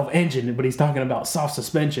V12 engine, but he's talking about soft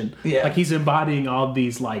suspension. Yeah. He's embodying all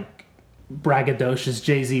these braggadocious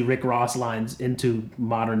Jay-Z, Rick Ross lines into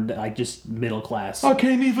modern, just middle class. I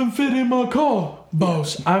can't even fit in my car,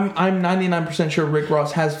 boss. I'm 99% sure Rick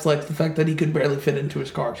Ross has flexed the fact that he could barely fit into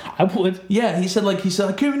his car. I would. Yeah, he said I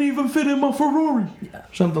can't even fit in my Ferrari. Yeah.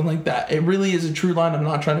 Something like that. It really is a true line. I'm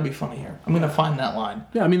not trying to be funny here. I'm gonna find that line.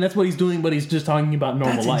 Yeah, that's what he's doing, but he's just talking about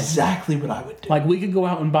normal life. That's exactly what I would do. We could go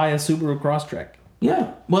out and buy a Subaru Crosstrek.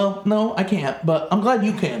 Yeah. Well, no, I can't, but I'm glad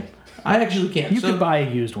you can. I actually can't. You could buy a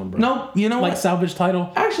used one, bro. No, you know what? Salvage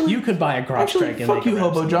title? Actually, you could buy a Crosstrek. Fuck you,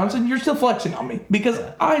 Hobo Johnson. You're still flexing on me because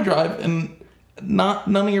I drive and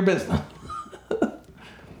none of your business.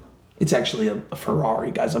 It's actually a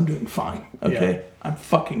Ferrari, guys. I'm doing fine. Okay, yeah. I'm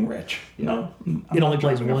fucking rich. No, it only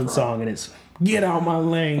plays one song, and it's "Get Out My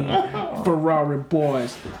Lane," Ferrari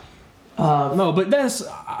boys. No, but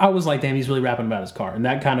I was like, damn, he's really rapping about his car, and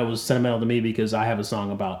that kind of was sentimental to me because I have a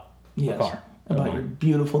song about a car, about your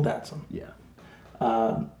beautiful Datsun. Yeah.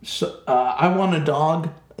 I Want a Dog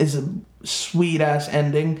is a sweet ass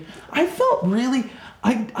ending. I felt really.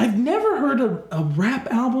 I've never heard a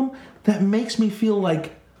rap album that makes me feel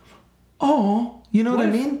like, oh, you know what I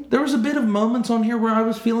mean? There was a bit of moments on here where I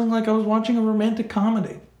was feeling like I was watching a romantic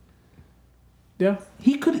comedy. Yeah,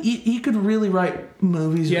 he could really write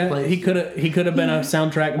movies. Yeah, he could have been a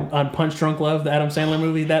soundtrack on Punch Drunk Love, the Adam Sandler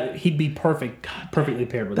movie. That he'd be perfectly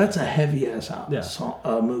paired with. That's a heavy ass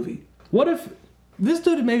movie. What if this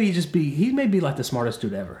dude he may be like the smartest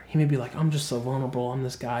dude ever. He may be like, I'm just so vulnerable. I'm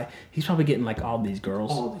this guy. He's probably getting like all these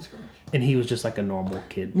girls. And he was just like a normal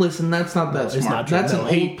kid. Listen, that's not that smart. It's not true. That's an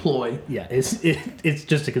old ploy. Yeah, it's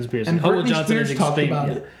just a conspiracy. And Britney Spears talked about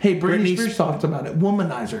it. Hey, Britney Spears talked about it.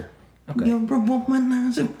 Womanizer. Okay. You're a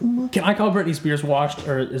womanizer. Can I call Britney Spears washed,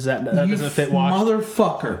 or is that doesn't fit washed?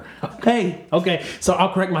 Motherfucker. Hey. Okay, so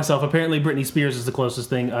I'll correct myself. Apparently, Britney Spears is the closest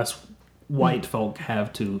thing us white folk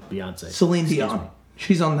have to Beyonce. Celine Dion.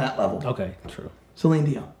 She's on that level. Okay, true. Celine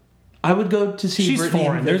Dion. I would go to see She's Britney.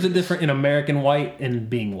 Foreign. There's a difference in American white and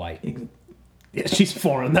being white. Yeah, she's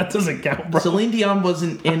foreign. That doesn't count, bro. Celine Dion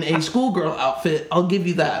wasn't in a schoolgirl outfit. I'll give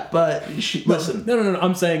you that. But listen. No.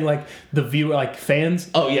 I'm saying like the viewer, like fans.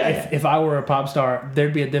 Oh yeah. If I were a pop star,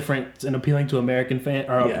 there'd be a difference in appealing to American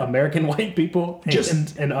American white people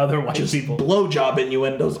and other white people. Blowjob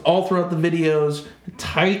innuendos all throughout the videos.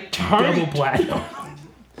 Tight. Double platinum.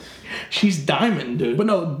 She's diamond, dude. But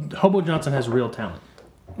no, Hobo Johnson has real talent.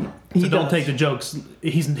 So don't take the jokes.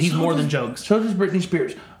 He's more than jokes. So does Britney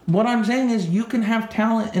Spears. What I'm saying is you can have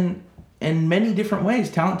talent in many different ways.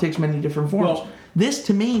 Talent takes many different forms. Well, this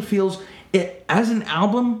to me feels as an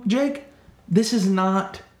album, Jake, this is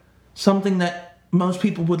not something that most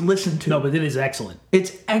people would listen to. No, but it is excellent.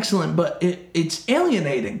 It's excellent, but it's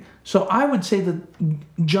alienating. So I would say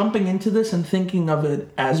that jumping into this and thinking of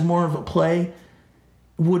it as more of a play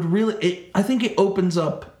would really I think it opens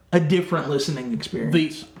up a different listening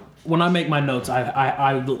experience. When I make my notes,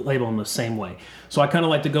 I label them the same way. So I kind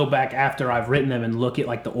of like to go back after I've written them and look at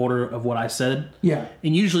like the order of what I said. Yeah.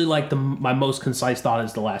 And usually like my most concise thought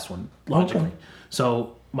is the last one, logically. Okay.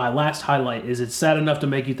 So my last highlight is it's sad enough to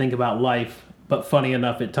make you think about life, but funny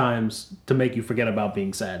enough at times to make you forget about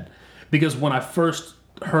being sad. Because when I first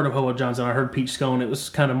heard of Hobo Johnson, I heard Peach Scone, it was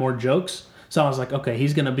kind of more jokes. So I was like, okay,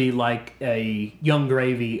 he's going to be like a Young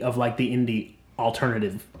Gravy of like the indie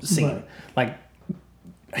alternative scene. Right. Like,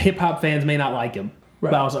 hip hop fans may not like him, right.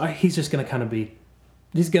 But I was like, he's just gonna kind of be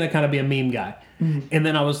a meme guy. Mm-hmm. And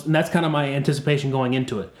then and that's kind of my anticipation going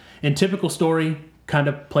into it. And Typical Story kind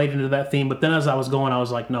of played into that theme, but then as I was going, I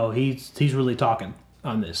was like, no, he's really talking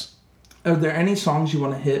on this. Are there any songs you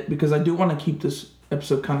want to hit? Because I do want to keep this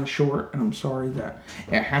episode kind of short, and I'm sorry that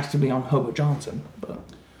it has to be on Hobo Johnson. But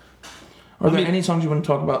are there any songs you want to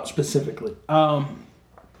talk about specifically?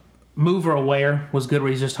 Move or Aware was good, where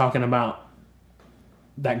he's just talking about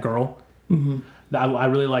that girl. Mm-hmm. I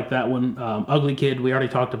really like that one. Ugly Kid, we already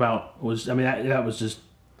talked about. That was just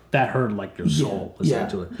that hurt like your soul listening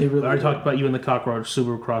to it. Really I already talked about You and the Cockroach,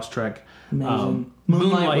 Subaru Crosstrek.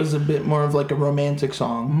 Moonlight was a bit more of like a romantic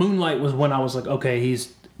song. Moonlight was when I was like, okay,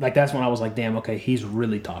 he's like, that's when I was like, damn, okay, he's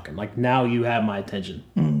really talking. Like, now you have my attention.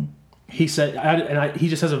 Mm. He said, he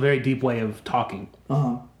just has a very deep way of talking.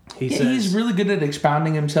 Uh-huh. He's really good at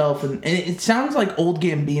expounding himself, and it sounds like old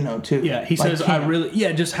Gambino too. Yeah, he says,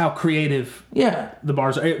 just how creative. Yeah, the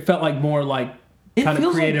bars. It felt like more like kind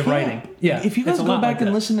of creative writing. Yeah, if you guys go back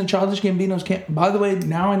and listen to Childish Gambino's Camp. By the way,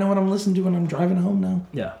 now I know what I'm listening to when I'm driving home now.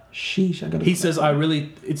 Yeah, sheesh, I gotta. He says,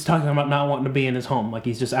 it's talking about not wanting to be in his home. Like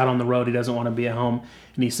he's just out on the road. He doesn't want to be at home,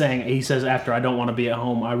 and he says after I don't want to be at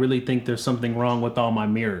home, I really think there's something wrong with all my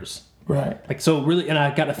mirrors. Right. Like so, really, and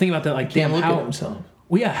I got to think about that. Like, damn, look at himself.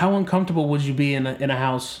 Well, yeah, how uncomfortable would you be in a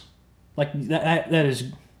house like that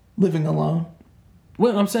is living alone?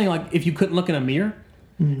 Well, I'm saying like if you couldn't look in a mirror,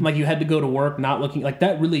 like you had to go to work not looking, like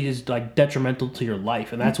that really is like detrimental to your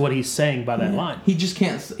life, and that's what he's saying by that line. He just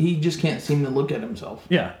can't seem to look at himself.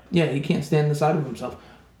 Yeah. Yeah, he can't stand the side of himself.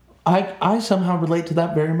 I somehow relate to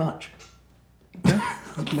that very much.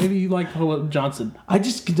 Maybe you like Hobo Johnson. I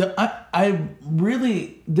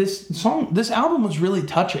really, this album was really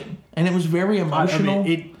touching, and it was very emotional.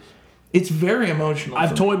 It's very emotional.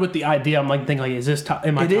 I've toyed with the idea. I'm like thinking, like, is this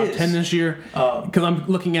am I top 10 this year? Because I'm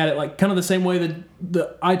looking at it like kind of the same way that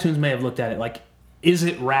the iTunes may have looked at it. Like, is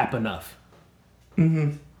it rap enough?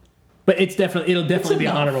 Mm-hmm. But it'll definitely be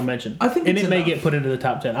an honorable mention. I think, and it may get put into the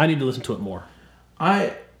top 10. I need to listen to it more.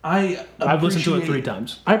 I've listened to it 3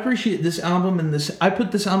 times. I appreciate this album, and I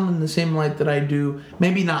put this album in the same light that I do,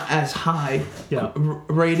 maybe not as high,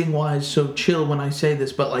 rating wise, so chill when I say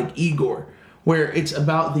this, but like Igor, where it's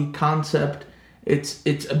about the concept,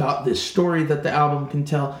 it's about this story that the album can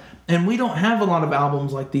tell, and we don't have a lot of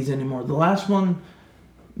albums like these anymore. The last one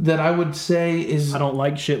that I would say is I Don't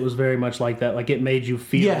Like Shit was very much like that. Like it made you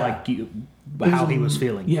feel like how he was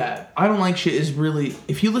feeling. Yeah, I Don't Like Shit is really,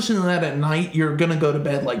 if you listen to that at night, you're gonna go to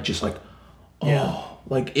bed like just like,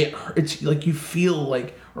 like it's like you feel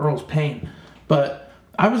like Earl's pain. But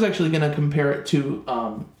I was actually gonna compare it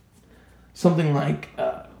to something like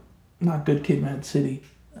not Good Kid, Mad City.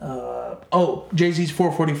 Jay-Z's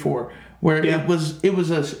 444, where it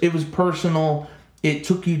was personal. It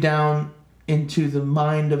took you down into the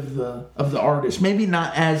mind of the artist. Maybe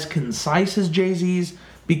not as concise as Jay-Z's,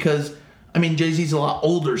 because I mean Jay-Z's a lot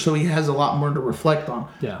older, so he has a lot more to reflect on.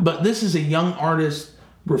 Yeah. But this is a young artist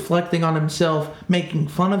reflecting on himself, making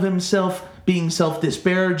fun of himself, being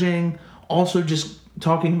self-disparaging, also just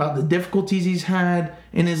talking about the difficulties he's had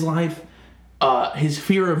in his life, his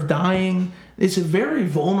fear of dying. It's a very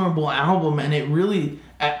vulnerable album, and it really,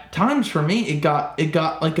 at times for me, it got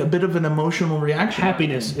like a bit of an emotional reaction.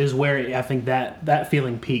 Happiness is where I think that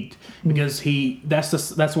feeling peaked, because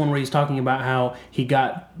that's one where he's talking about how he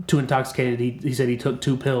got too intoxicated. He said he took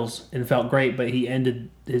 2 pills and felt great, but he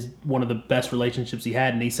ended one of the best relationships he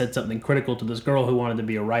had, and he said something critical to this girl who wanted to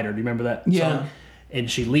be a writer. Do you remember that song?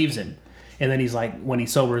 And she leaves him. And then he's like, when he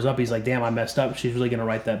sobers up, he's like, damn, I messed up. She's really going to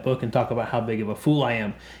write that book and talk about how big of a fool I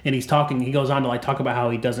am. And he goes on to like talk about how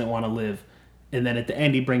he doesn't want to live. And then at the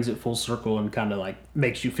end, he brings it full circle and kind of like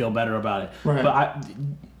makes you feel better about it. Right.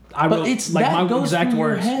 But it's like my exact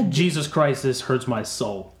words, Jesus Christ, this hurts my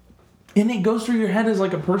soul. And it goes through your head as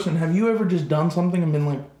like a person. Have you ever just done something and been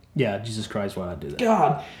like, yeah, Jesus Christ, why'd I do that?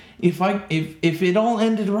 God, if it all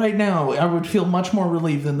ended right now, I would feel much more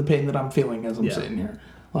relieved than the pain that I'm feeling as I'm sitting here.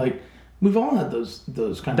 Like, we've all had those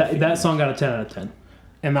kind of feelings. That song got a 10 out of 10.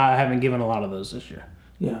 And I haven't given a lot of those this year.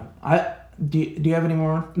 Yeah. Do you have any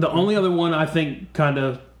more? The only other one I think kind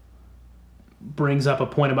of brings up a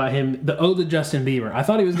point about him, the Ode to Justin Bieber. I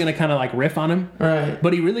thought he was going to kind of like riff on him. Right.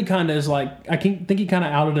 But he really kind of is like, I think he kind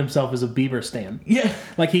of outed himself as a Bieber stan. Yeah.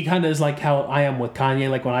 Like he kind of is like how I am with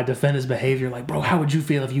Kanye. Like when I defend his behavior, like, bro, how would you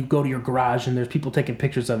feel if you go to your garage and there's people taking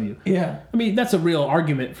pictures of you? Yeah. I mean, that's a real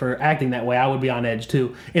argument for acting that way. I would be on edge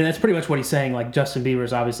too. And that's pretty much what he's saying. Like Justin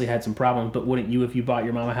Bieber's obviously had some problems, but wouldn't you if you bought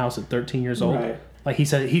your mama a house at 13 years old? Right. Like he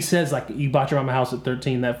says like you bought your mama a house at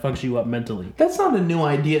 13, that fucks you up mentally. That's not a new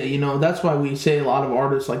idea, you know. That's why we say a lot of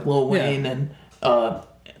artists like Lil Wayne and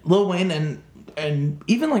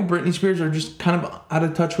even like Britney Spears are just kind of out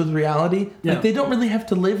of touch with reality. Yeah. Like they don't really have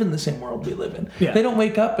to live in the same world we live in. Yeah. They don't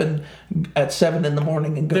wake up at 7 a.m.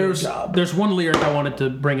 and go to a job. There's one lyric I wanted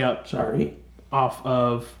to bring up. Sorry. Off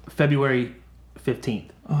of February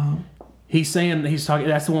 15th. He's talking.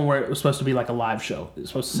 That's the one where it was supposed to be like a live show. It's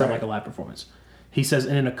supposed to sound like a live performance. He says,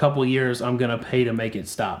 and in a couple years, I'm going to pay to make it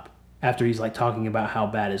stop. After he's like talking about how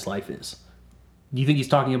bad his life is. Do you think he's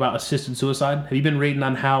talking about assisted suicide? Have you been reading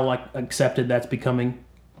on how like accepted that's becoming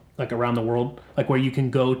like around the world? Like where you can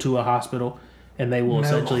go to a hospital and they will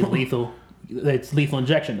essentially it's lethal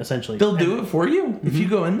injection essentially. They'll do it for you if you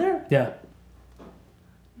go in there? Yeah.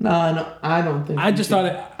 No, I don't think. I just thought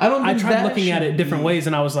it. I tried looking at it different ways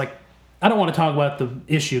and I was like, I don't want to talk about the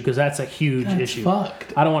issue because that's a huge issue.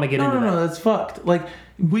 Fucked. I don't want to get into that. No, that's fucked. Like,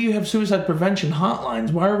 we have suicide prevention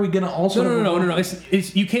hotlines. Why are we going to also... No.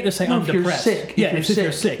 It's you can't just say I'm depressed. If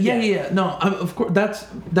you're sick. Yeah. No, of course,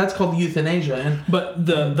 that's called euthanasia. But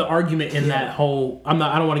the argument in that whole... I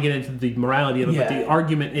don't want to get into the morality of it, but the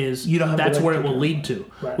argument is that's where it will lead to.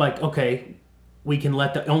 Right. Like, okay, we can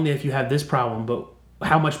only if you have this problem, but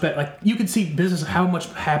how much better... Like, you can see business, how much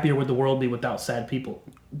happier would the world be without sad people?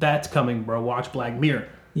 That's coming, bro. Watch Black Mirror.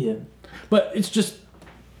 Yeah. But it's just,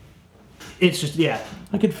 yeah.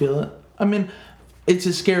 I could feel it. I mean, it's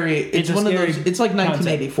a scary... It's one of those... It's like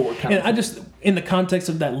 1984 kind of thing. I just, in the context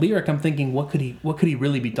of that lyric, I'm thinking, what could he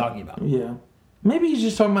really be talking about? Yeah. Maybe he's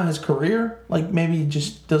just talking about his career. Like, maybe he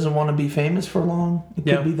just doesn't want to be famous for long. It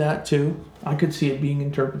could be that, too. I could see it being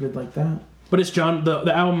interpreted like that. But it's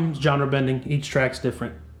the album's genre bending. Each track's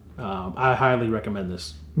different. I highly recommend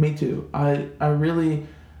this. Me too.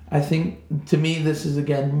 I think, to me, this is,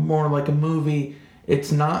 again, more like a movie.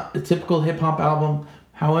 It's not a typical hip-hop album.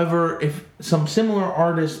 However, if some similar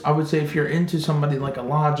artists, I would say if you're into somebody like a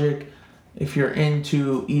Logic, if you're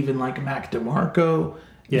into even like Mac DeMarco,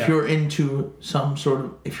 if you're into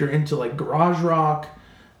if you're into like garage rock,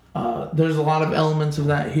 There's a lot of elements of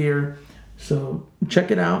that here. So check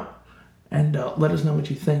it out and let us know what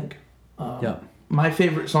you think. My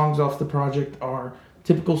favorite songs off the project are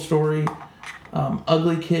Typical Story,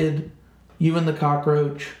 Ugly Kid, You and the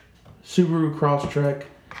Cockroach, Subaru Crosstrek,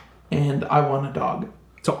 and I Want a Dog.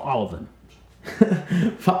 So all of them.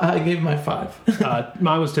 I gave my 5.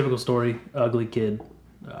 Mine was Typical Story, Ugly Kid,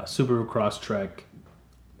 Subaru Crosstrek,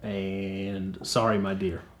 and Sorry My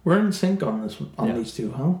Dear. We're in sync on these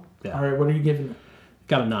two, huh? Yeah. All right, what are you giving it?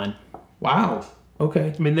 Got a 9. Wow.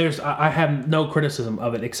 Okay. I mean, I have no criticism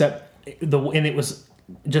of it except and it was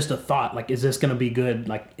just a thought. Like, is this going to be good?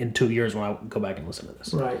 Like in 2 years when I go back and listen to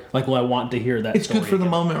this, right? Like, will I want to hear that? It's good for the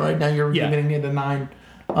moment right now. You're giving it a 9.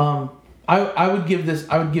 I would give this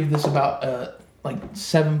about like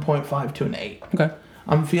 7.5 to an 8. Okay.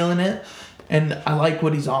 I'm feeling it, and I like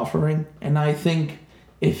what he's offering, and I think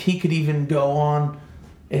if he could even go on.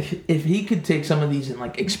 If he could take some of these and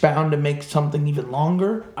like expound and make something even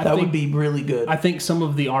longer, that would be really good. I think some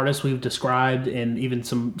of the artists we've described and even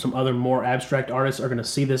some other more abstract artists are going to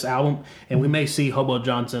see this album, and we may see Hobo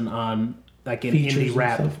Johnson on like an indie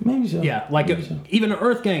rap. Maybe so. Yeah, like even an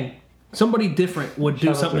Earth Gang. Somebody different would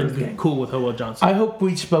do something cool with Hobo Johnson. I hope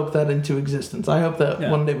we spoke that into existence. I hope that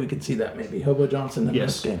one day we could see that maybe. Hobo Johnson and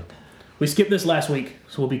Earth Gang. We skipped this last week,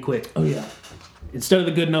 so we'll be quick. Oh, yeah. Instead of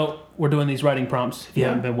the good note, we're doing these writing prompts if you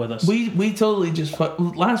haven't been with us. We totally just...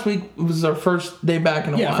 Last week was our first day back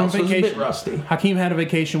in a while, from vacation. So it was a bit rusty. Hakeem had a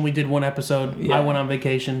vacation. We did one episode. Yeah. I went on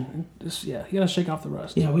vacation. You got to shake off the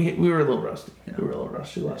rust. Yeah, we were a little rusty. Yeah. We were a little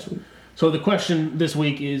rusty last week. So the question this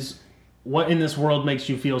week is, what in this world makes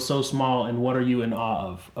you feel so small, and what are you in awe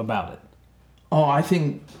of about it? Oh, I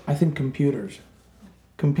think computers.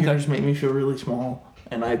 Computers make me feel really small.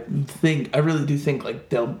 And I really do think like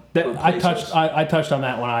they'll. I touched on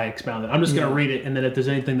that when I expounded. I'm just going to read it, and then if there's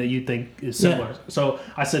anything that you think is similar. So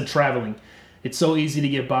I said traveling. It's so easy to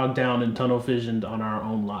get bogged down and tunnel visioned on our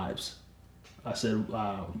own lives. I said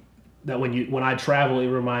that when I travel, it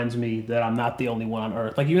reminds me that I'm not the only one on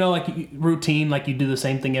Earth. Like like routine, like you do the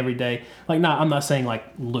same thing every day. Like I'm not saying like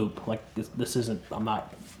loop. Like this isn't. I'm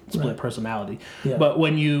not split personality. Yeah. But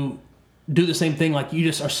when you do the same thing, like you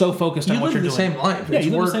just are so focused on what you're doing. You live the same life. Yeah,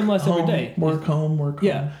 you live the same life every day. Work home.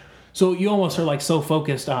 Yeah. So you almost are like so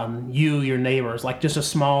focused on your neighbors, like just a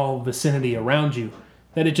small vicinity around you,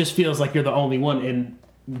 that it just feels like you're the only one. And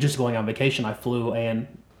just going on vacation, I flew and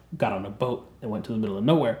got on a boat and went to the middle of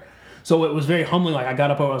nowhere. So it was very humbling. Like I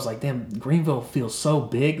got up, I was like, damn, Greenville feels so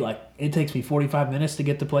big. Like it takes me 45 minutes to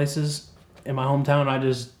get to places in my hometown. I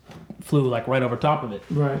just flew like right over top of it.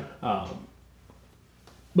 Right.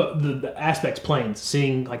 But the aspects planes,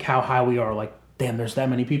 seeing like how high we are, like damn, there's that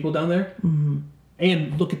many people down there,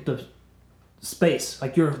 and look at the space.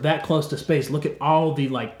 Like you're that close to space. Look at all the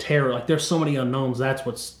like terror. Like there's so many unknowns. That's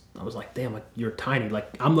what's. I was like, damn, like you're tiny. Like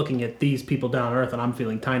I'm looking at these people down on Earth, and I'm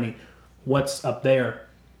feeling tiny. What's up there?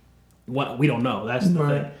 What we don't know. That's the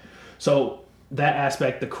thing. So that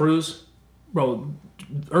aspect, the cruise, bro.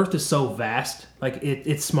 Earth is so vast, like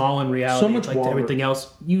it's small in reality. So much like water. Everything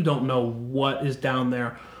else, you don't know what is down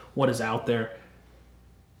there, what is out there.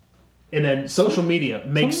 And then social media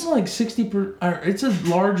makes something like 60%. It's a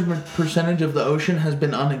large percentage of the ocean has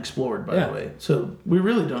been unexplored, by the way. So we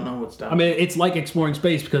really don't know what's down. I mean, it's like exploring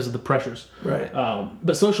space because of the pressures. Right.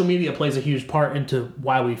 But social media plays a huge part into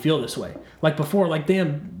why we feel this way. Like before, like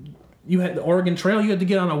damn, you had the Oregon Trail. You had to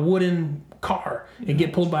get on a wooden car and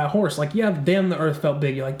get pulled by a horse. Like, yeah, damn, the Earth felt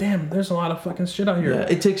big. You're like, damn, there's a lot of fucking shit out here. Yeah,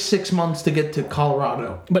 it takes 6 months to get to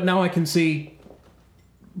Colorado. But now I can see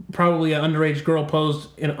probably an underage girl posed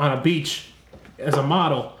on a beach as a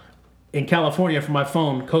model in California from my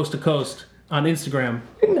phone, coast to coast, on Instagram.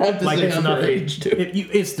 You have to like say it's underage, nothing. too.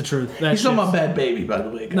 It's the truth. He's talking about Bad Baby, by the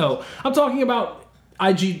way. Guys. No, I'm talking about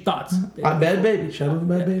IG thoughts. Bad Baby. Shout out to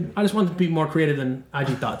Bad Baby. I just wanted to be more creative than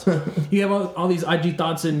IG thoughts. You have all these IG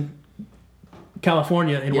thoughts in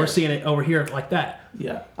California, and we're seeing it over here like that.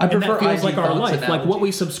 Yeah, I prefer. And that feels like our life. Analogy. Like what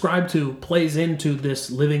we subscribe to plays into this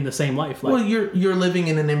living the same life. Like, well, you're living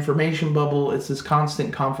in an information bubble. It's this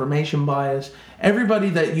constant confirmation bias. Everybody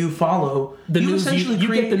that you follow, the news essentially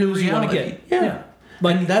you get the news you want to get. Yeah.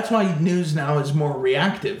 Like that's why news now is more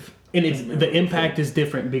reactive. And it's the impact is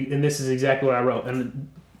different. And this is exactly what I wrote. And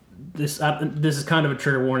this is kind of a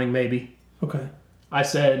trigger warning, maybe. Okay. I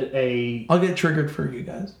said I'll get triggered for you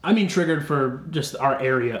guys. I mean triggered for just our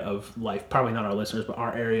area of life. Probably not our listeners, but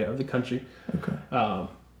our area of the country. Okay.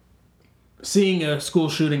 Seeing a school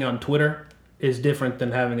shooting on Twitter is different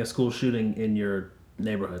than having a school shooting in your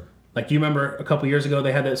neighborhood. Like, do you remember a couple years ago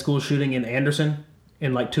they had that school shooting in Anderson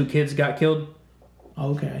and like 2 kids got killed?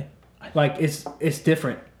 Okay. Like it's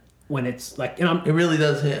different. when it's like, and it really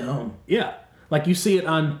does hit home. Yeah, like you see it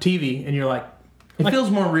on TV, and you're like, it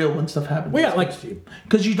feels more real when stuff happens. Well, yeah, like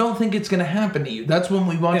because you don't think it's going to happen to you. That's when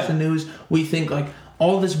we watch the news. We think like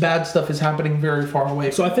all this bad stuff is happening very far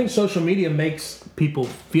away. So I think social media makes people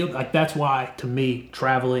feel like that's why, to me,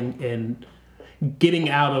 traveling and getting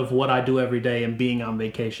out of what I do every day and being on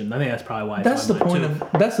vacation. I think that's probably why. That's the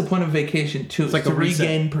point of vacation too. It's like to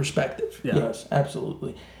regain perspective. Yeah. Yes,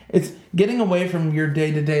 absolutely. It's getting away from your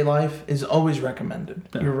day-to-day life is always recommended.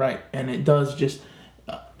 Yeah. You're right, and it does just.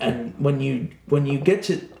 And when you get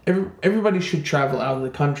to everybody should travel out of the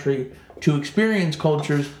country to experience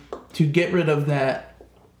cultures to get rid of that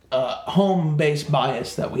home-based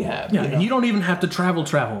bias that we have. Yeah, and you don't even have to travel.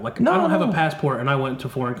 Like I don't have a passport, and I went to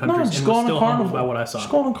foreign countries and was still humbled by what I saw. Just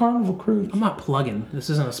go on a Carnival cruise. I'm not plugging. This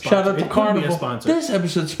isn't a sponsor. Shout out to Carnival. Be a sponsor. This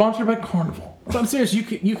episode is sponsored by Carnival. But I'm serious.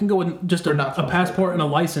 You can go with just a passport and a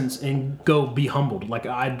license and go be humbled. Like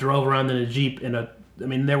I drove around in a Jeep in a. I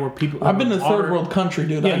mean, there were people. I've been to third world country,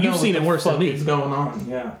 dude. Yeah, you've seen it worse than me. What's going on?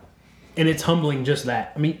 Yeah, and it's humbling just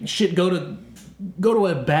that. I mean, shit. Go to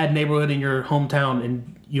a bad neighborhood in your hometown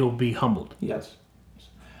and you'll be humbled. Yes.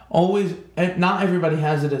 Always. Not everybody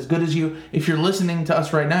has it as good as you. If you're listening to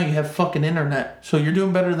us right now, you have fucking internet, so you're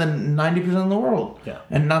doing better than 90% of the world. Yeah.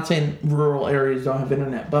 And not saying rural areas don't have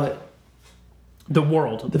internet, but the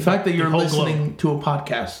world. The fact that you're listening to a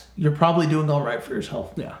podcast, you're probably doing all right for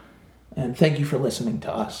yourself. Yeah. And thank you for listening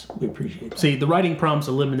to us. We appreciate it. See, the writing prompts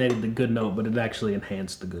eliminated the good note, but it actually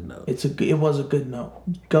enhanced the good note. It was a good note.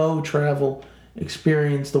 Go travel,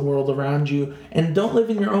 experience the world around you, and don't live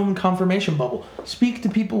in your own confirmation bubble. Speak to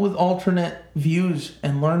people with alternate views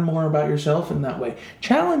and learn more about yourself in that way.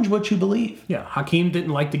 Challenge what you believe. Yeah, Hakeem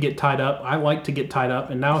didn't like to get tied up. I like to get tied up,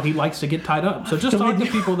 and now he likes to get tied up. So just talk to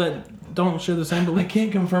people that don't share the same belief. I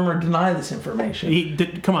can't confirm or deny this information.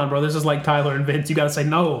 Come on, bro. This is like Tyler and Vince. You got to say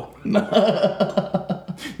no.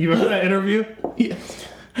 You remember that interview? Yes.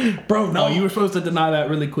 Bro, no. Oh, you were supposed to deny that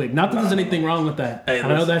really quick. Not that there's anything wrong with that. Hey, I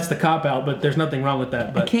know that's the cop-out, but there's nothing wrong with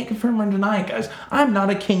that. But I can't confirm or deny it, guys. I'm not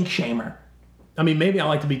a kink shamer. I mean, maybe I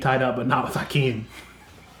like to be tied up, but not with Hakeem.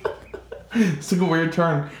 It's like a weird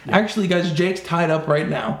turn. Yeah. Actually, guys, Jake's tied up right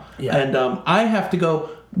now. Yeah. And I have to go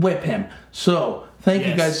whip him. So, thank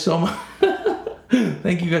you guys so much.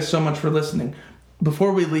 Thank you guys so much for listening.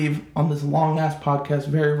 Before we leave on this long-ass podcast,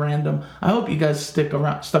 very random, I hope you guys stuck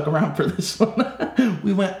around for this one.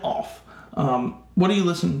 We went off. What are you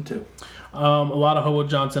listening to? A lot of Hobo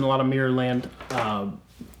Johnson, a lot of Mirrorland.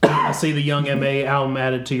 I see the Young M.A. album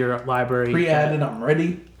added to your library. Pre-added, I'm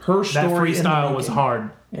ready. Her story. That freestyle was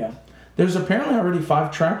hard. Yeah. There's apparently already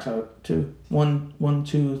 5 tracks out, too. 1,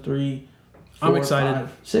 2, 3, 4, I'm excited.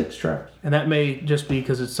 5, 6 tracks. And that may just be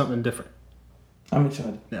because it's something different. I'm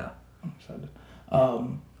excited. Yeah. I'm excited.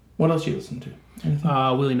 What else you listen to?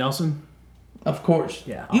 Anything? Willie Nelson. Of course.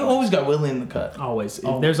 Yeah. You always got Willie in the cut. Always.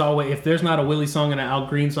 If there's not a Willie song and an Al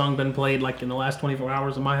Green song been played like in the last 24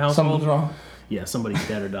 hours in my household. Something's wrong. Yeah, somebody's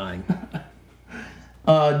dead or dying.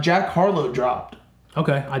 Jack Harlow dropped.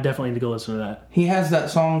 Okay, I definitely need to go listen to that. He has that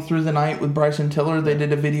song Through the Night with Bryson Tiller. They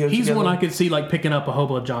did a video He's together. one I could see like picking up a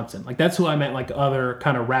Hobo Johnson. Like that's who I meant, like other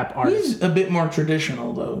kind of rap artists. He's a bit more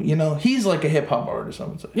traditional though. You know, he's like a hip hop artist, I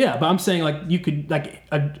would say. Yeah, but I'm saying like you could like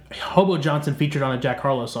a Hobo Johnson featured on a Jack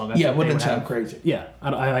Harlow song. Yeah, wouldn't sound crazy. Yeah,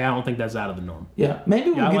 I don't think that's out of the norm. Yeah,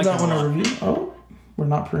 maybe we'll give that one a review. Oh, we're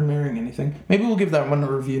not premiering anything. Maybe we'll give that one a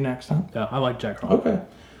review next time. Yeah, I like Jack Harlow. Okay,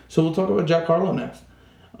 so we'll talk about Jack Harlow next.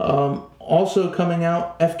 Also coming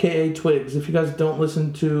out, FKA Twigs. If you guys don't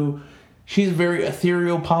listen to, she's a very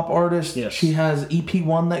ethereal pop artist. Yes. She has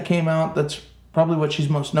EP1 that came out. That's probably what she's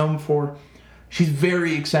most known for. She's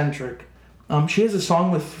very eccentric. She has a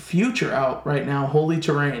song with Future out right now, Holy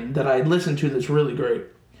Terrain, that I listened to that's really great.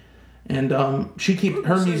 And her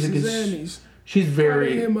music is... She's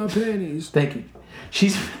very... my panties. Thank you.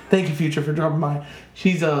 Thank you, Future, for dropping by.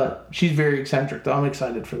 She's very eccentric, though. I'm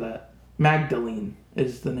excited for that. Magdalene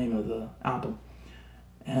is the name of the album.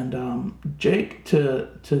 And Jake,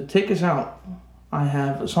 to take us out, I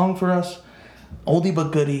have a song for us, oldie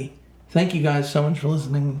but goodie. Thank you guys so much for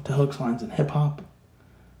listening to Hooks, Lines, and Hip Hop.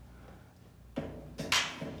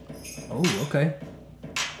 Oh, okay.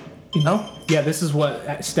 You know? Yeah, this is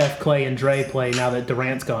what Steph, Clay, and Dre play now that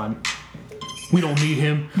Durant's gone. We don't need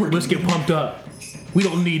him. Let's get pumped up. We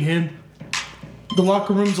don't need him. The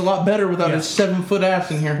locker room's a lot better without his 7-foot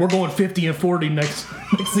ass in here. We're going 50 and 40 next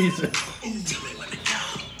season.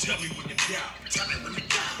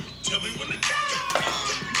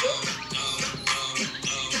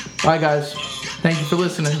 Bye, guys. Thank you for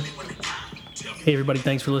listening. Hey, everybody.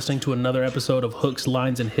 Thanks for listening to another episode of Hooks,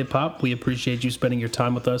 Lines, and Hip Hop. We appreciate you spending your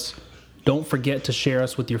time with us. Don't forget to share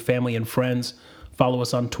us with your family and friends. Follow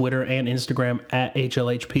us on Twitter and Instagram at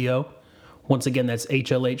HLHPO. Once again, that's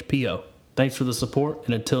HLHPO. Thanks for the support,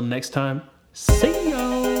 and until next time, see ya!